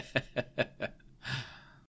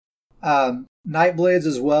 Nightblades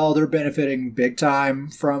as well, they're benefiting big time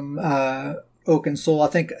from Oaken Soul. I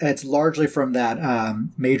think it's largely from that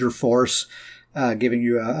major force giving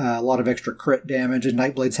you a lot of extra crit damage, and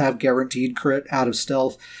Nightblades have guaranteed crit out of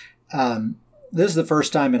stealth. This is the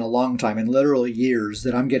first time in a long time, in literally years,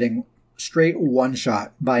 that I'm getting straight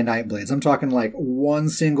one-shot by Nightblades. I'm talking like one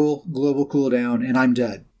single global cooldown, and I'm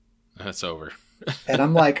dead. That's over. And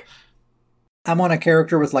I'm like, I'm on a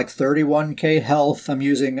character with like 31k health. I'm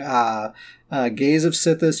using Gaze of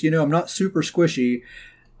Sithis. I'm not super squishy,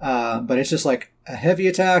 but it's just like a heavy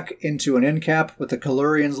attack into an end cap with the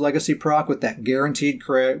Kalurian's Legacy proc with that guaranteed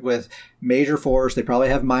crit with major force. They probably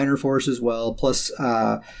have minor force as well. Plus,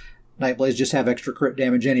 Nightblades just have extra crit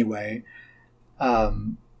damage anyway.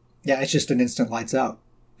 It's just an instant lights out.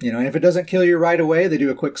 And if it doesn't kill you right away, they do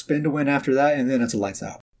a quick spin to win after that, and then it's a lights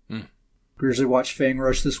out. Grizzly watched Fang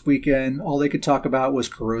Rush this weekend. All they could talk about was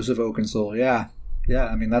Corrosive Oaken Soul. Yeah,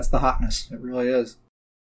 I mean, that's the hotness. It really is.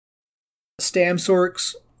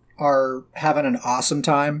 Stamsorks are having an awesome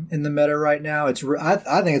time in the meta right now. I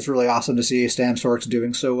think it's really awesome to see Stamsorks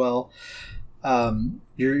doing so well.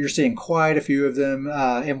 You're seeing quite a few of them,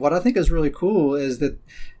 and what I think is really cool is that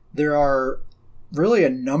there are really a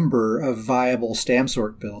number of viable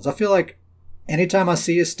Stamsork builds. I feel like anytime I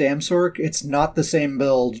see a Stamsork, it's not the same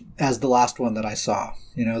build as the last one that I saw.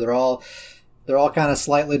 You know, they're all kind of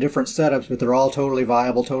slightly different setups, but they're all totally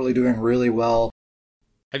viable, totally doing really well.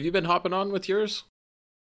 Have you been hopping on with yours?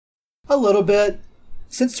 A little bit.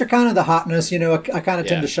 Since they're kind of the hotness, you know, I kind of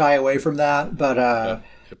tend to shy away from that. But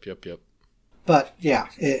Yep. But yeah,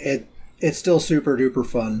 it's still super duper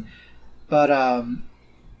fun. But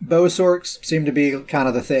Bowsorks seem to be kind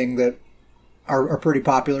of the thing that are pretty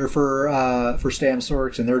popular for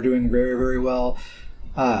Stamsorks, and they're doing very, very well.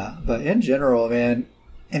 But in general, man,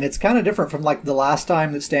 and it's kind of different from like the last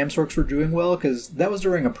time that Stamsorks were doing well, because that was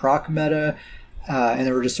during a proc meta, and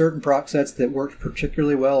there were just certain proc sets that worked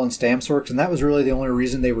particularly well in Stamsorks, and that was really the only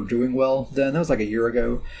reason they were doing well then. That was like a year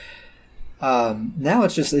ago. Now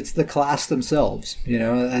it's the class themselves, you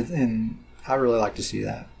know, and I really like to see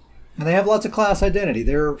that. And they have lots of class identity.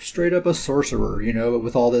 They're straight up a sorcerer, you know,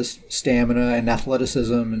 with all this stamina and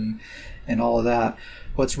athleticism and all of that.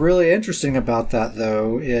 What's really interesting about that,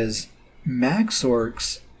 though, is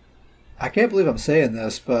Magsorks. I can't believe I'm saying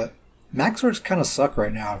this, but Magsorks kind of suck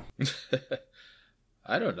right now.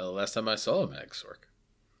 I don't know the last time I saw a Magsork.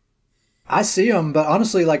 I see them, but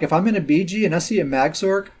honestly, like if I'm in a BG and I see a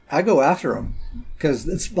Magsork, I go after them because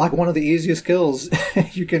it's like one of the easiest kills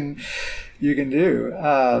you can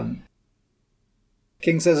do.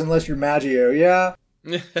 King says, unless you're Maggio, yeah,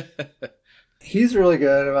 he's really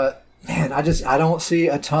good. But man, I don't see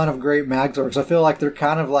a ton of great Magsorks. I feel like they're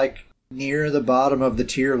kind of like near the bottom of the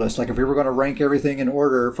tier list. Like if we were going to rank everything in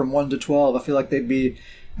order from 1 to 12, I feel like they'd be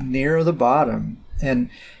near the bottom. And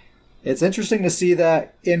it's interesting to see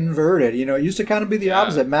that inverted. You know, it used to kind of be the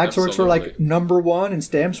opposite. Magsorks were like number 1 and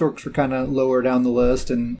Stamsorks were kind of lower down the list.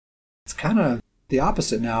 And it's kind of the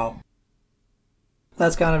opposite now.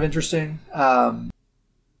 That's kind of interesting.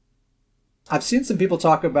 I've seen some people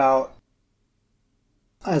talk about,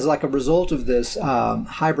 as like a result of this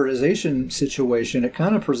hybridization situation, it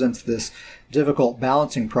kind of presents this difficult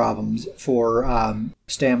balancing problems for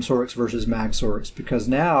Stamsorks versus Magsorks, because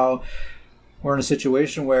now we're in a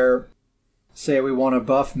situation where, say we want to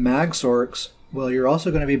buff Magsorks, well, you're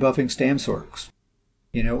also going to be buffing Stamsorks.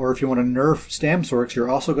 You know, or if you want to nerf Stamsorks, you're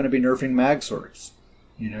also going to be nerfing Magsorks.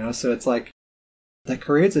 You know, so it's like, that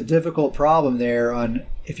creates a difficult problem there on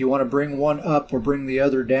if you want to bring one up or bring the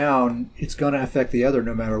other down, it's going to affect the other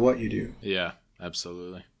no matter what you do. Yeah,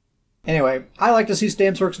 absolutely. Anyway, I like to see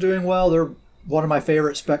Stamsorks doing well. They're one of my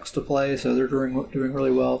favorite specs to play, so they're doing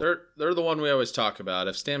really well. They're the one we always talk about.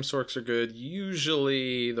 If Stamsorks are good,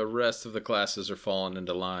 usually the rest of the classes are falling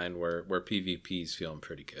into line where PvP's feeling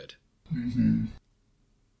pretty good. Mm-hmm.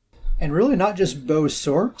 And really not just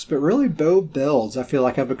Bowsorks, but really bow builds I feel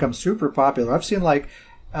like have become super popular. I've seen like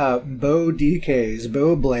bow DKs,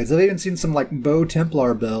 bow blades. I've even seen some like bow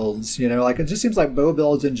Templar builds, you know, like it just seems like bow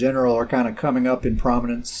builds in general are kind of coming up in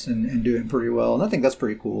prominence and doing pretty well. And I think that's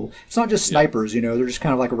pretty cool. It's not just snipers, you know, they're just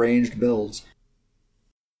kind of like ranged builds.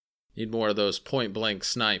 Need more of those point blank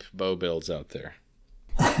snipe bow builds out there.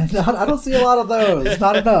 I don't see a lot of those.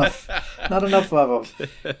 Not enough. Not enough of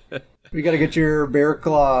them. We got to get your Bear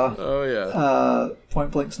Claw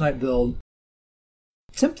point blank snipe build.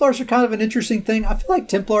 Templars are kind of an interesting thing. I feel like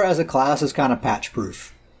Templar as a class is kind of patch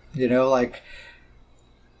proof. You know, like,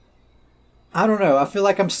 I don't know. I feel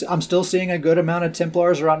like I'm still seeing a good amount of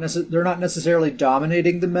Templars. They're not necessarily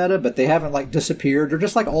dominating the meta, but they haven't like disappeared. They're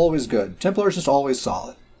just like always good. Templars just always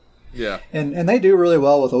solid. Yeah. And they do really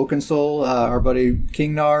well with Oakensoul. Our buddy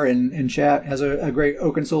Kingnar in chat has a great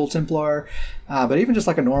Oakensoul Templar. But even just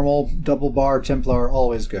like a normal double bar Templar,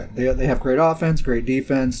 always good. They have great offense, great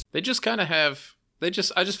defense. They just kind of have... I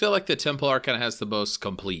just feel like the Templar kind of has the most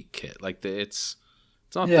complete kit. Like it's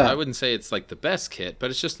not I wouldn't say it's like the best kit, but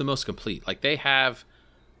it's just the most complete. Like they have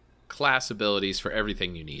class abilities for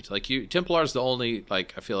everything you need. Like Templar's the only,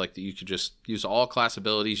 like, I feel like that you could just use all class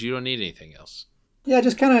abilities. You don't need anything else. Yeah,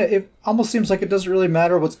 just kind of, it almost seems like it doesn't really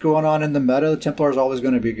matter what's going on in the meta. The Templar is always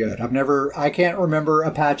going to be good. I can't remember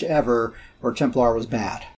a patch ever where Templar was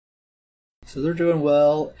bad. So they're doing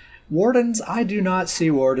well. Wardens, I do not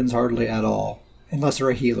see Wardens hardly at all, unless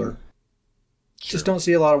they're a healer. Sure. Just don't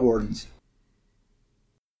see a lot of Wardens.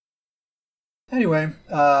 Anyway,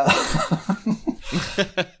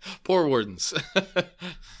 poor Wardens.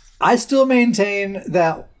 I still maintain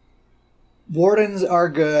that Wardens are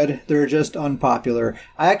good. They're just unpopular.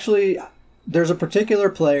 There's a particular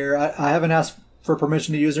player. I haven't asked for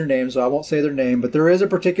permission to use their name, so I won't say their name, but there is a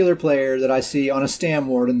particular player that I see on a Stam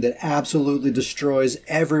Warden that absolutely destroys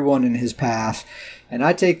everyone in his path. And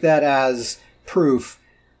I take that as proof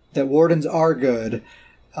that Wardens are good,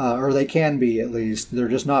 or they can be at least. They're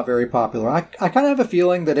just not very popular. I kind of have a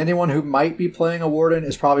feeling that anyone who might be playing a Warden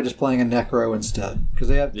is probably just playing a Necro instead, because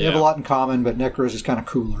they have a lot in common, but Necro is just kind of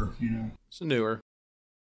cooler, you know. It's newer.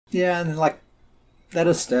 Yeah, and then, like, that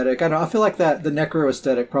aesthetic. I don't know. I feel like that the Necro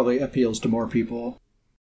aesthetic probably appeals to more people.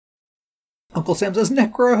 Uncle Sam says,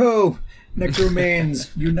 Necro! Necromanes,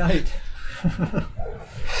 unite!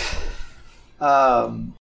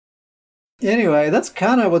 Anyway, that's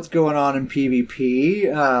kind of what's going on in PvP.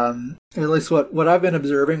 At least what I've been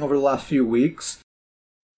observing over the last few weeks.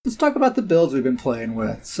 Let's talk about the builds we've been playing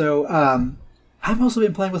with. So, I've also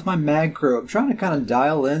been playing with my Magcro. I'm trying to kind of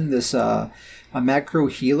dial in this my Magcro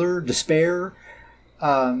healer, Despair.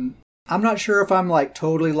 I'm not sure if I'm like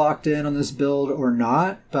totally locked in on this build or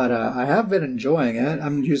not, but I have been enjoying it.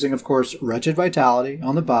 I'm using, of course, Wretched Vitality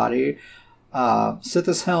on the body,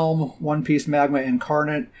 Sithis Helm, One Piece Magma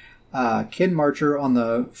Incarnate, Kin Marcher on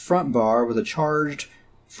the front bar with a charged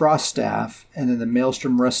Frost Staff, and then the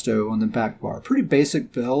Maelstrom Resto on the back bar. Pretty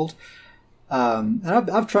basic build. And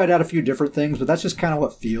I've tried out a few different things, but that's just kind of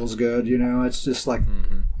what feels good, you know? It's just like,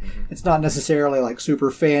 it's not necessarily like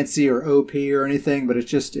super fancy or OP or anything, but it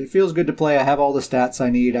feels good to play. I have all the stats I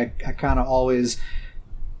need. I kind of always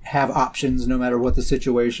have options no matter what the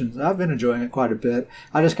situation. I've been enjoying it quite a bit.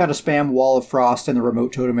 I just kind of spam Wall of Frost and the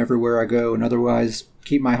Remote Totem everywhere I go, and otherwise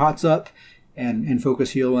keep my hots up and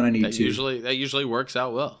focus heal when I need to. That usually works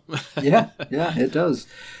out well. yeah, it does.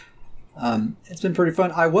 It's been pretty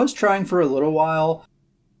fun. I was trying for a little while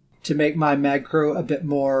to make my Magcro a bit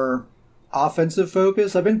more offensive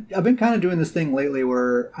focused. I've been kind of doing this thing lately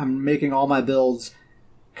where I'm making all my builds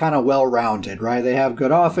kind of well-rounded, right? They have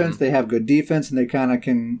good offense, they have good defense, and they kind of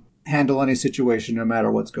can handle any situation no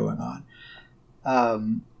matter what's going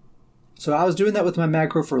on. So I was doing that with my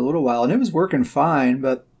Magcro for a little while, and it was working fine,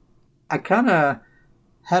 but I kind of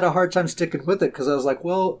had a hard time sticking with it because I was like,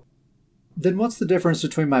 well, then what's the difference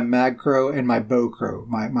between my Magcro and my Bowcro,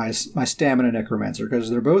 my Stamina Necromancer? Because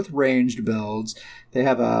they're both ranged builds. They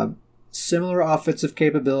have similar offensive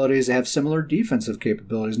capabilities. They have similar defensive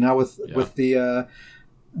capabilities. Now with the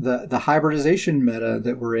hybridization meta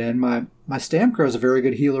that we're in, my Stamcro is a very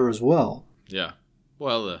good healer as well. Yeah.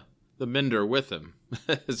 Well, the Mender with him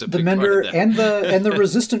is a the big Mender part of that. and the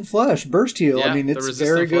Resistant Flesh burst heal. Yeah, I mean, it's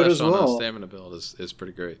very good good as well. On a stamina build is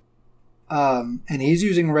pretty great. And he's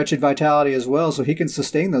using Wretched Vitality as well, so he can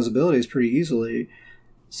sustain those abilities pretty easily.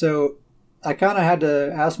 So I kind of had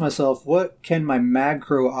to ask myself, what can my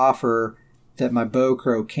Magcro offer that my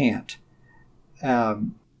Bowcro can't?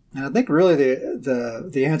 And I think really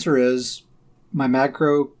the answer is my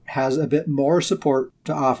Magcro has a bit more support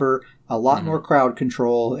to offer, a lot more crowd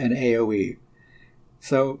control and AoE.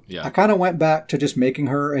 So I kind of went back to just making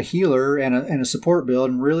her a healer and a support build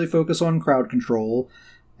and really focus on crowd control.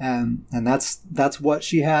 And that's what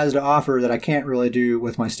she has to offer that I can't really do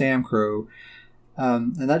with my Stamcro.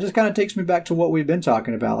 And that just kind of takes me back to what we've been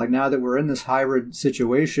talking about. Like, now that we're in this hybrid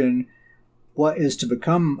situation, what is to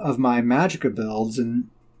become of my Magicka builds? And,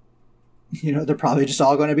 you know, they're probably just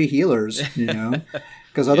all going to be healers, you know?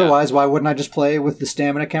 Because otherwise, why wouldn't I just play with the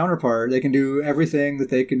stamina counterpart? They can do everything that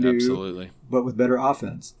they can do, absolutely, but with better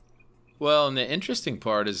offense. Well, and the interesting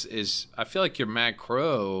part is I feel like your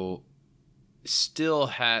Magcro still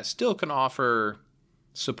can offer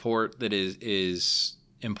support that is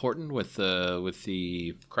important with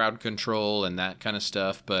the crowd control and that kind of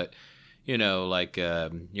stuff, but you know, like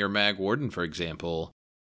your Mag Warden, for example,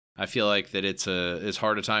 I feel like that it's as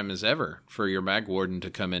hard a time as ever for your Mag Warden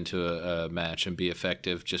to come into a match and be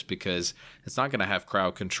effective, just because it's not going to have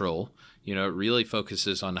crowd control. You know, it really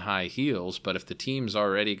focuses on high heals, but if the team's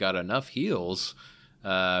already got enough heals,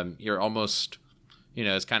 you're almost, you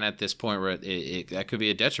know, it's kind of at this point where that could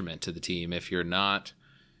be a detriment to the team if you're not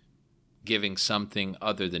giving something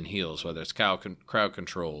other than heals, whether it's crowd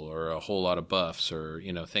control or a whole lot of buffs or,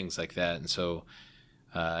 you know, things like that. And so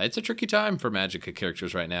it's a tricky time for Magicka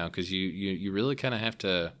characters right now, because you really kind of have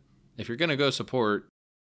to, if you're going to go support,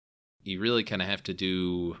 you really kind of have to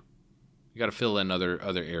you got to fill in other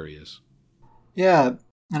areas. Yeah,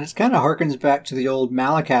 and it kind of harkens back to the old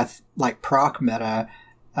Malakath like proc meta,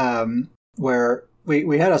 where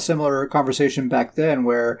we had a similar conversation back then,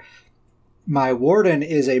 where my Warden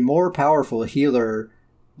is a more powerful healer,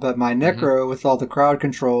 but my Necro with all the crowd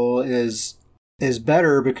control is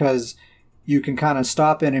better because you can kind of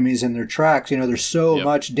stop enemies in their tracks. You know, there's so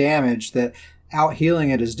much damage that out healing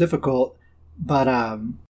it is difficult, but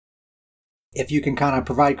if you can kind of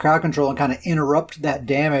provide crowd control and kind of interrupt that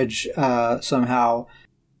damage somehow,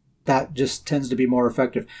 that just tends to be more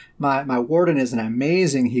effective. My Warden is an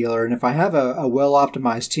amazing healer, and if I have a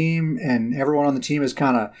well-optimized team and everyone on the team is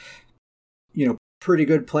kind of, pretty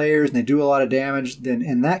good players and they do a lot of damage, then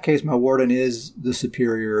in that case my Warden is the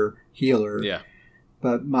superior healer. Yeah.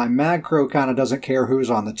 But my Magcro kind of doesn't care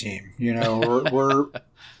who's on the team.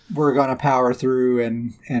 We're going to power through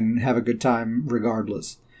and have a good time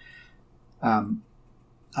regardless.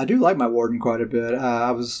 I do like my Warden quite a bit.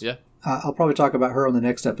 I'll probably talk about her on the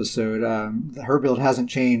next episode. Her build hasn't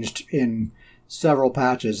changed in several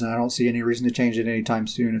patches, and I don't see any reason to change it anytime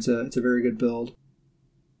soon. It's a very good build.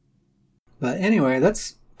 But anyway,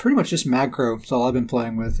 that's pretty much just Magcro. That's all I've been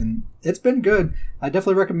playing with, and it's been good. I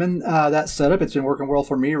definitely recommend that setup. It's been working well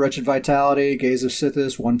for me. Wretched Vitality, Gaze of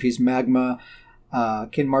Sithis, One Piece Magma,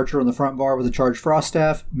 Kin Marcher on the front bar with a Charged Frost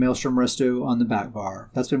Staff, Maelstrom Resto on the back bar.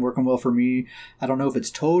 That's been working well for me. I don't know if it's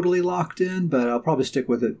totally locked in, but I'll probably stick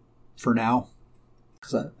with it for now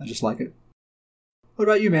because I just like it. What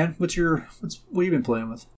about you, man? What you been playing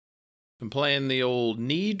with? I'm playing the old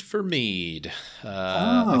Need for Mead.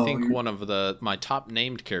 I think one of my top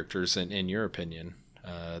named characters in your opinion.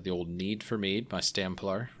 The old Need for Mead, my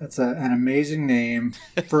Stamplar. That's an amazing name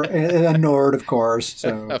for a Nord, of course.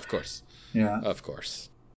 So. Of course. Yeah. Of course.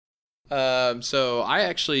 So I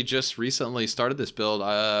actually just recently started this build.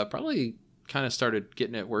 Probably kind of started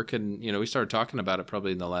getting it working. We started talking about it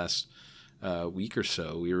probably in the last week or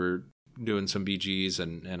so. We were doing some BGs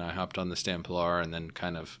and I hopped on the Stamplar and then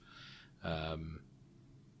kind of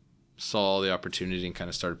saw the opportunity and kind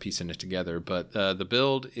of started piecing it together. But the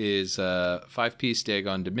build is 5-piece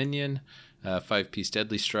Dagon Dominion, 5-piece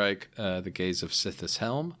Deadly Strike, the Gaze of Sithis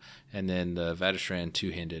Helm, and then the Vateshran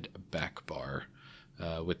two-handed back bar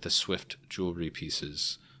with the Swift jewelry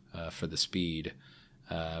pieces for the speed.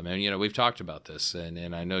 And we've talked about this,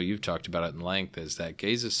 and I know you've talked about it in length. Is that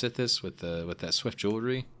Gaze of Sithis with that Swift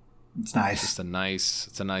jewelry? It's nice.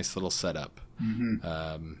 It's a nice little setup.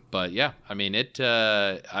 Mm-hmm. But yeah, I mean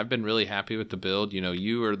I've been really happy with the build.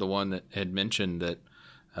 You are the one that had mentioned that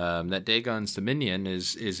that Dagon's Dominion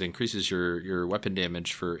is increases your weapon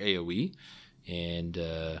damage for AOE, and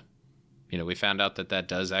we found out that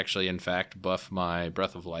does actually in fact buff my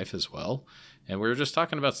Breath of Life as well. And we were just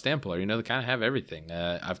talking about Stamplar. They kind of have everything.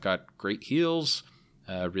 I've got great heals,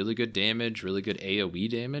 really good damage, really good AOE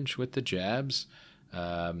damage with the jabs.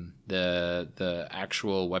 The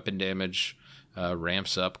actual weapon damage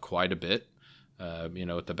ramps up quite a bit.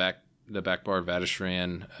 With the back bar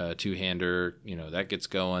Vateshran two-hander, that gets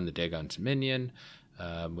going. The Dagon Dominion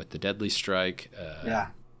with the Deadly Strike,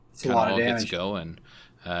 it's a lot of damage. Gets going.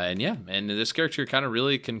 And this character kind of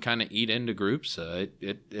really can kind of eat into groups.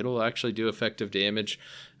 It'll actually do effective damage,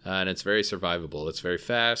 and it's very survivable. It's very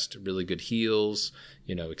fast, really good heals,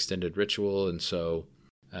 extended ritual, and so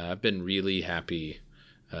I've been really happy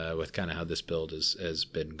with kind of how this build has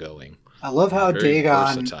been going. I love how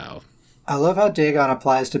Dagon. Versatile. I love how Dagon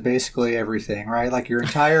applies to basically everything, right? Like your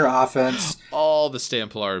entire offense, all the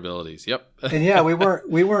Stamplar abilities. Yep. And yeah, we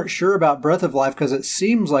weren't sure about Breath of Life because it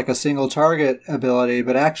seems like a single target ability,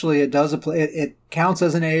 but actually it does apply. It counts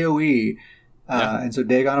as an AOE, and so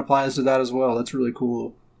Dagon applies to that as well. That's really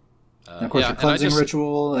cool. And of course, your cleansing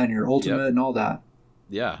ritual and your ultimate and all that.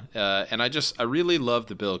 Yeah, and I really love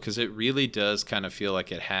the build because it really does kind of feel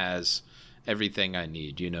like it has everything I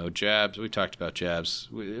need. Jabs. We talked about jabs.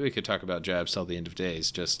 We could talk about jabs till the end of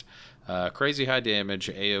days. Just crazy high damage,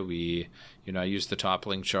 AOE. I use the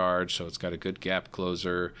toppling charge, so it's got a good gap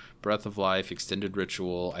closer. Breath of Life, extended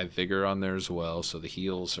ritual. I have vigor on there as well, so the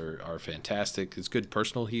heals are fantastic. It's good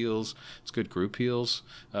personal heals. It's good group heals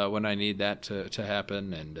when I need that to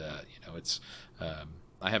happen. And it's.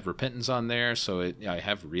 I have Repentance on there, so I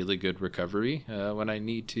have really good recovery when I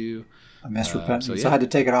need to. I miss Repentance. I had to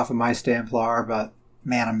take it off of my Stamplar, but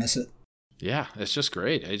man, I miss it. Yeah, it's just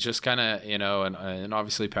great. It's just kind of, and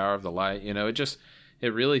obviously Power of the Light,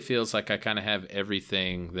 it really feels like I kind of have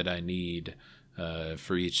everything that I need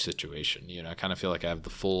for each situation. I kind of feel like I have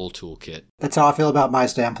the full toolkit. That's how I feel about my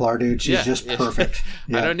Stamplar, dude. She's just perfect.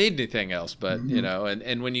 Yeah. I don't need anything else, but,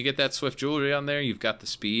 and when you get that Swift jewelry on there, you've got the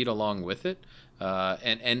speed along with it. We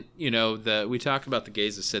talk about the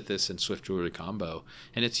Gaze of Sithis and Swift Jewelry combo,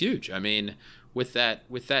 and it's huge. I mean, with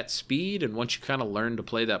that speed, and once you kind of learn to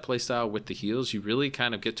play that playstyle with the heals, you really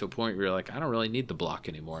kind of get to a point where you're like, I don't really need the block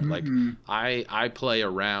anymore. Mm-hmm. Like I play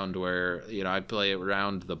around where I play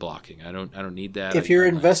around the blocking. I don't need that. If you're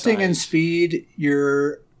investing in speed,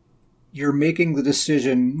 you're making the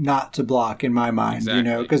decision not to block. In my mind,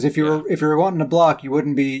 exactly. Because if you're wanting to block,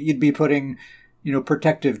 you'd be putting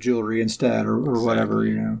protective jewelry instead or exactly.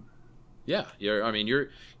 whatever, Yeah, you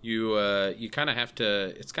kind of have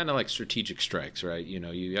to. It's kind of like strategic strikes, right?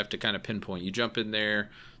 You have to kind of pinpoint. You jump in there,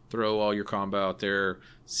 throw all your combo out there,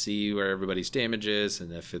 see where everybody's damage is,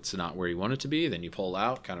 and if it's not where you want it to be, then you pull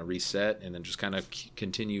out, kind of reset, and then just kind of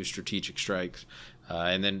continue strategic strikes.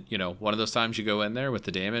 And then one of those times you go in there with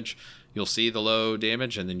the damage, you'll see the low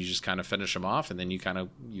damage, and then you just kind of finish them off, and then you kind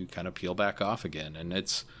of peel back off again, and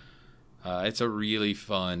it's a really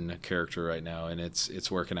fun character right now, and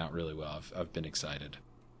it's working out really well. I've been excited.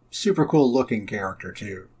 Super cool looking character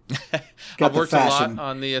too. I've worked a lot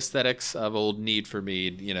on the aesthetics of old Need for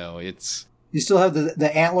Mead. It's you still have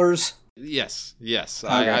the antlers. Yes. Okay.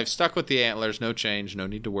 I've stuck with the antlers. No change. No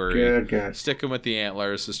need to worry. Good. Sticking with the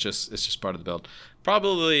antlers. It's just part of the build.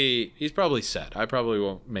 He's probably set. I probably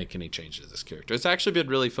won't make any changes to this character. It's actually been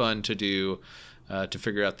really fun to do, to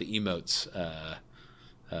figure out the emotes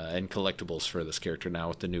and collectibles for this character now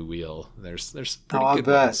with the new wheel. There's pretty good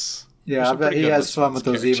ones. Yeah, I bet he has fun with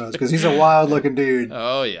those emotes because he's a wild looking dude.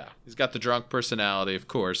 Oh yeah, he's got the drunk personality, of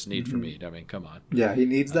course. Need for mead. I mean, come on. Yeah, he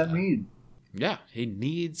needs that mead. Yeah, he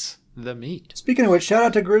needs the mead. Speaking of which, shout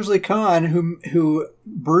out to Grizzly Khan who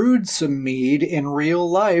brewed some mead in real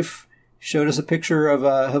life. Showed us a picture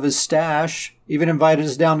of his stash. Even invited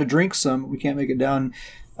us down to drink some. We can't make it down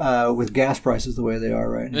with gas prices the way they are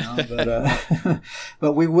right now,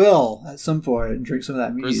 but we will at some point and drink some of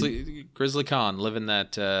that mead. Grizzly Khan living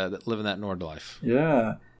that Nord life.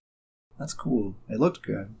 Yeah, that's cool. It looked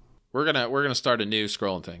good. We're gonna start a new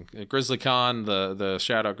scrolling thing. Grizzly Khan, the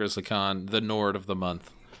shout out Grizzly Khan, the Nord of the month.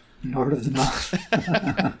 Nord of the month.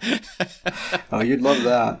 Oh, you'd love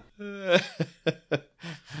that.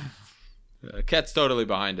 Ket's totally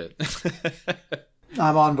behind it.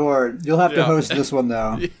 I'm on board. You'll have to host this one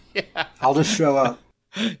though. Yeah. I'll just show up.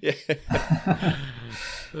 Yeah.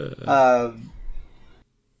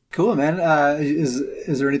 Cool, man.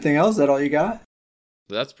 Is there anything else? Is that all you got?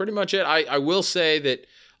 That's pretty much it. I will say that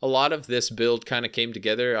a lot of this build kind of came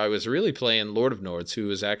together. I was really playing Lord of Nords, who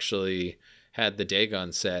was actually had the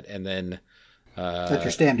Dagon set, and then that's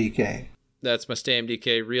your Stam DK. That's my Stam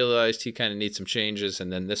DK. Realized he kind of needs some changes,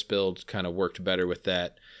 and then this build kind of worked better with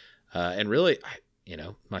that. And really,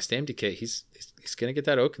 my Stam DK, he's gonna get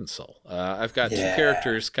that Oaken Soul. I've got two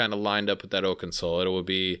characters kind of lined up with that Oaken Soul. It will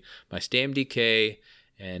be my Stam DK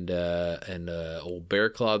and old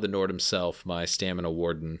Bearclaw the Nord himself, my Stamina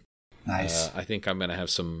Warden. Nice. I think I'm gonna have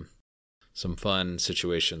some fun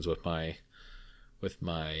situations with my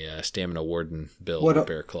Stamina Warden build with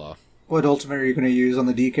Bearclaw. What ultimate are you going to use on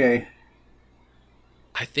the DK?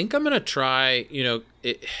 I think I'm gonna try.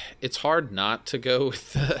 It's hard not to go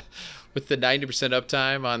with the 90%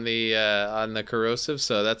 uptime on the corrosive,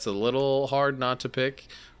 so that's a little hard not to pick.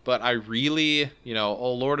 But I really,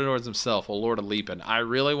 old Lord of Nords himself, old Lord of Leaping, I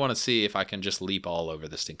really want to see if I can just leap all over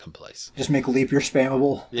this stinking place. Just make Leap your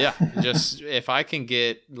spammable? Yeah, just if I can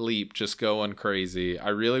get Leap just going crazy, I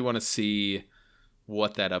really want to see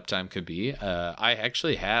what that uptime could be. I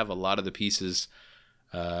actually have a lot of the pieces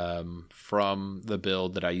from the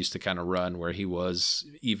build that I used to kind of run where he was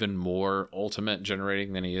even more ultimate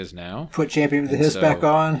generating than he is now. Put Champion of the Hiss back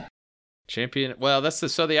on. So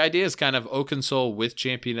the idea is kind of Oaken Soul with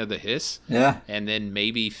Champion of the Hiss. Yeah. And then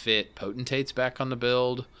maybe fit Potentates back on the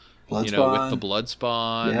build. Bloodspawn. With the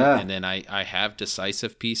Bloodspawn. Yeah. And then I have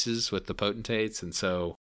decisive pieces with the Potentates, and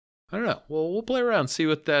so I don't know. We'll play around, see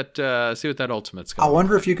what that ultimate's going. I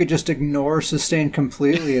wonder if you could just ignore sustain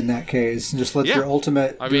completely in that case and just let your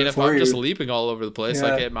ultimate. I mean, if I'm just leaping all over the place,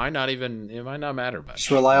 it might not matter much.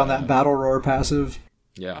 Just rely on that battle roar passive.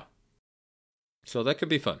 Yeah. So that could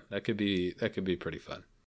be fun. That could be pretty fun.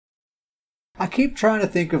 I keep trying to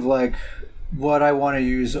think of what I want to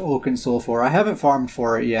use Oaken Soul for. I haven't farmed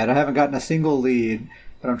for it yet. I haven't gotten a single lead,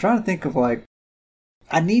 but I'm trying to think of I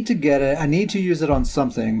need to get it. I need to use it on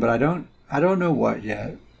something, but I don't know what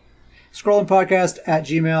yet.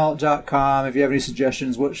 Scrollingpodcast@gmail.com. If you have any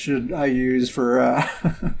suggestions, what should I use for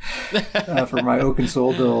for my Oaken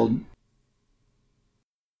Soul build?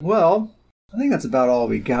 Well, I think that's about all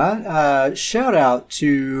we got. Shout out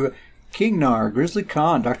to Kingnar, Grizzly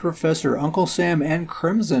Khan, Dr. Professor, Uncle Sam, and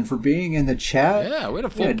Crimson for being in the chat. Yeah, we had a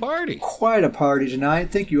full party. Quite a party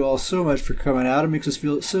tonight. Thank you all so much for coming out. It makes us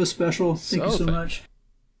feel so special. Thank you so much.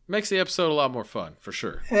 Makes the episode a lot more fun, for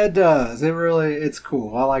sure. It does. It's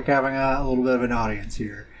cool. I like having a little bit of an audience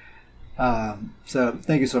here. So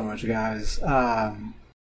thank you so much, guys.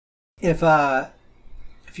 If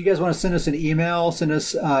you guys want to send us an email, send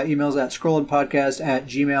us emails at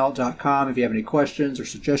scrollingpodcast@gmail.com. If you have any questions or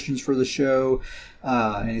suggestions for the show,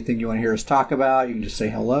 anything you want to hear us talk about, you can just say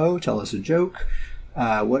hello, tell us a joke,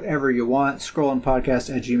 whatever you want,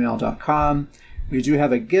 scrollingpodcast@gmail.com. We do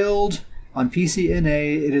have a guild. On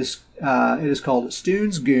PCNA, it is called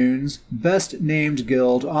Stoon's Goons, best named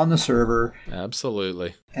guild on the server.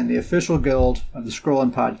 Absolutely. And the official guild of the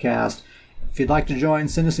Scrollin' Podcast. If you'd like to join,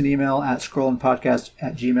 send us an email at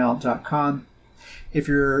scrollandpodcast@gmail.com. If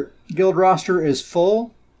your guild roster is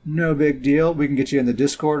full, no big deal. We can get you in the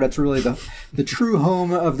Discord. That's really the true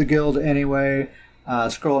home of the guild anyway.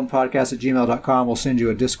 Scrollandpodcast@gmail.com will send you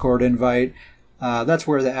a Discord invite. That's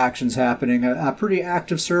where the action's happening. A pretty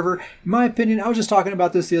active server. In my opinion, I was just talking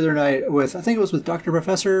about this the other night with, I think it was with Dr.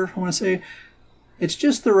 Professor, I want to say. It's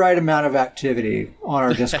just the right amount of activity on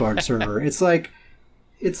our Discord server. It's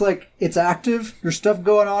active. There's stuff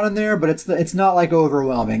going on in there, but it's not like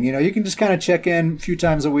overwhelming. You know, you can just kind of check in a few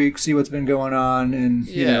times a week, see what's been going on, and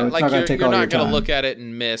it's like not going to take all your time. You're not going to look at it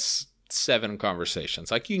and miss 7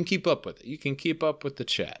 conversations. Like, you can keep up with it. You can keep up with the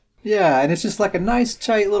chat. Yeah, and it's just like a nice,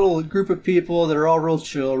 tight little group of people that are all real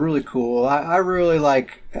chill, really cool. I really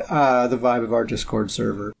like the vibe of our Discord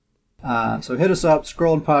server. So hit us up,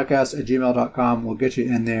 scrollandpodcast@gmail.com. We'll get you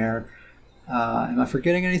in there. Am I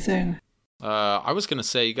forgetting anything? I was going to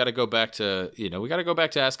say, we got to go back to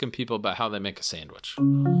asking people about how they make a sandwich.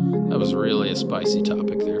 That was really a spicy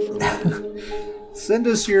topic there for me. Send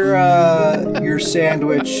us your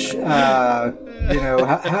sandwich. How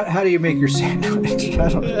do you make your sandwich? I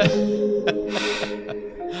don't know.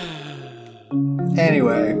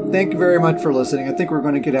 Anyway, thank you very much for listening. I think we're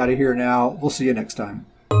going to get out of here now. We'll see you next time.